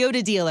your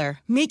Toyota dealer,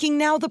 making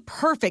now the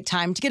perfect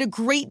time to get a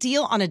great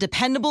deal on a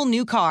dependable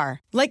new car.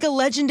 Like a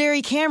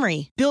legendary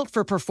Camry, built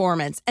for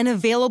performance and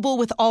available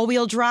with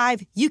all-wheel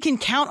drive, you can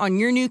count on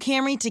your new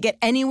Camry to get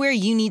anywhere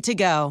you need to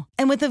go.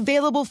 And with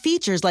available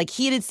features like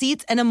heated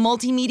seats and a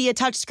multimedia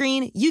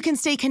touchscreen, you can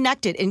stay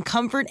connected in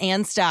comfort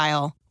and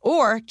style.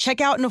 Or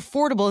check out an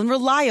affordable and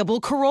reliable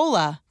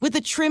Corolla with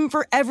a trim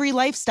for every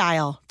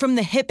lifestyle. From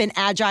the hip and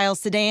agile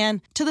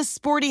sedan to the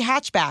sporty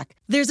hatchback,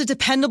 there's a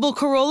dependable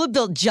Corolla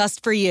built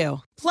just for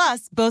you.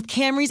 Plus, both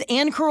Camrys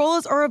and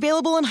Corollas are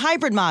available in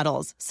hybrid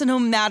models, so no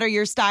matter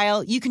your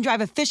style, you can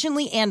drive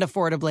efficiently and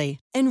affordably.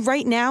 And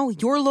right now,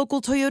 your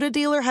local Toyota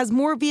dealer has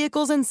more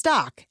vehicles in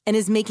stock and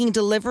is making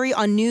delivery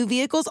on new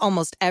vehicles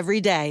almost every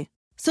day.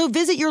 So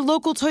visit your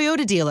local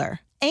Toyota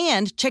dealer.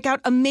 And check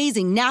out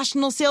amazing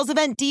national sales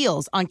event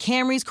deals on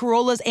Camrys,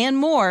 Corollas, and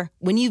more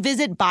when you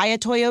visit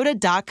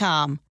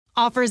buyatoyota.com.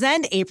 Offers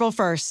end April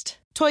 1st.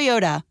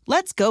 Toyota,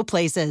 let's go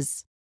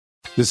places.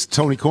 This is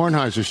Tony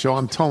Kornheiser's show.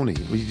 I'm Tony.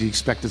 You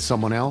expected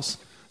someone else?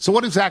 So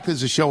what exactly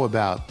is the show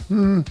about?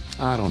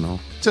 I don't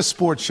know. It's a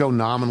sports show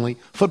nominally.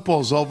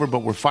 Football's over, but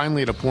we're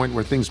finally at a point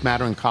where things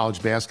matter in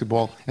college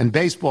basketball, and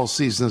baseball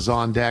season is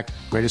on deck.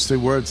 Greatest 3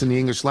 words in the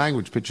English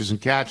language, pitchers and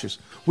catchers.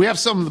 We have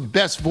some of the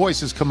best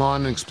voices come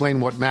on and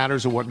explain what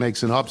matters or what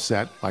makes an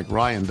upset, like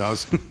Ryan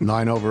does,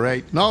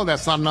 9/8. No,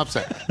 that's not an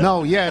upset.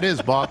 No, yeah, it is,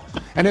 Bob.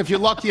 And if you're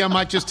lucky, I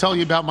might just tell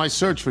you about my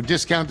search for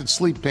discounted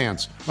sleep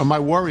pants or my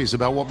worries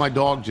about what my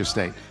dog just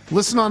ate.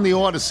 Listen on the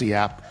Odyssey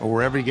app or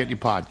wherever you get your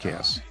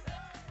podcasts.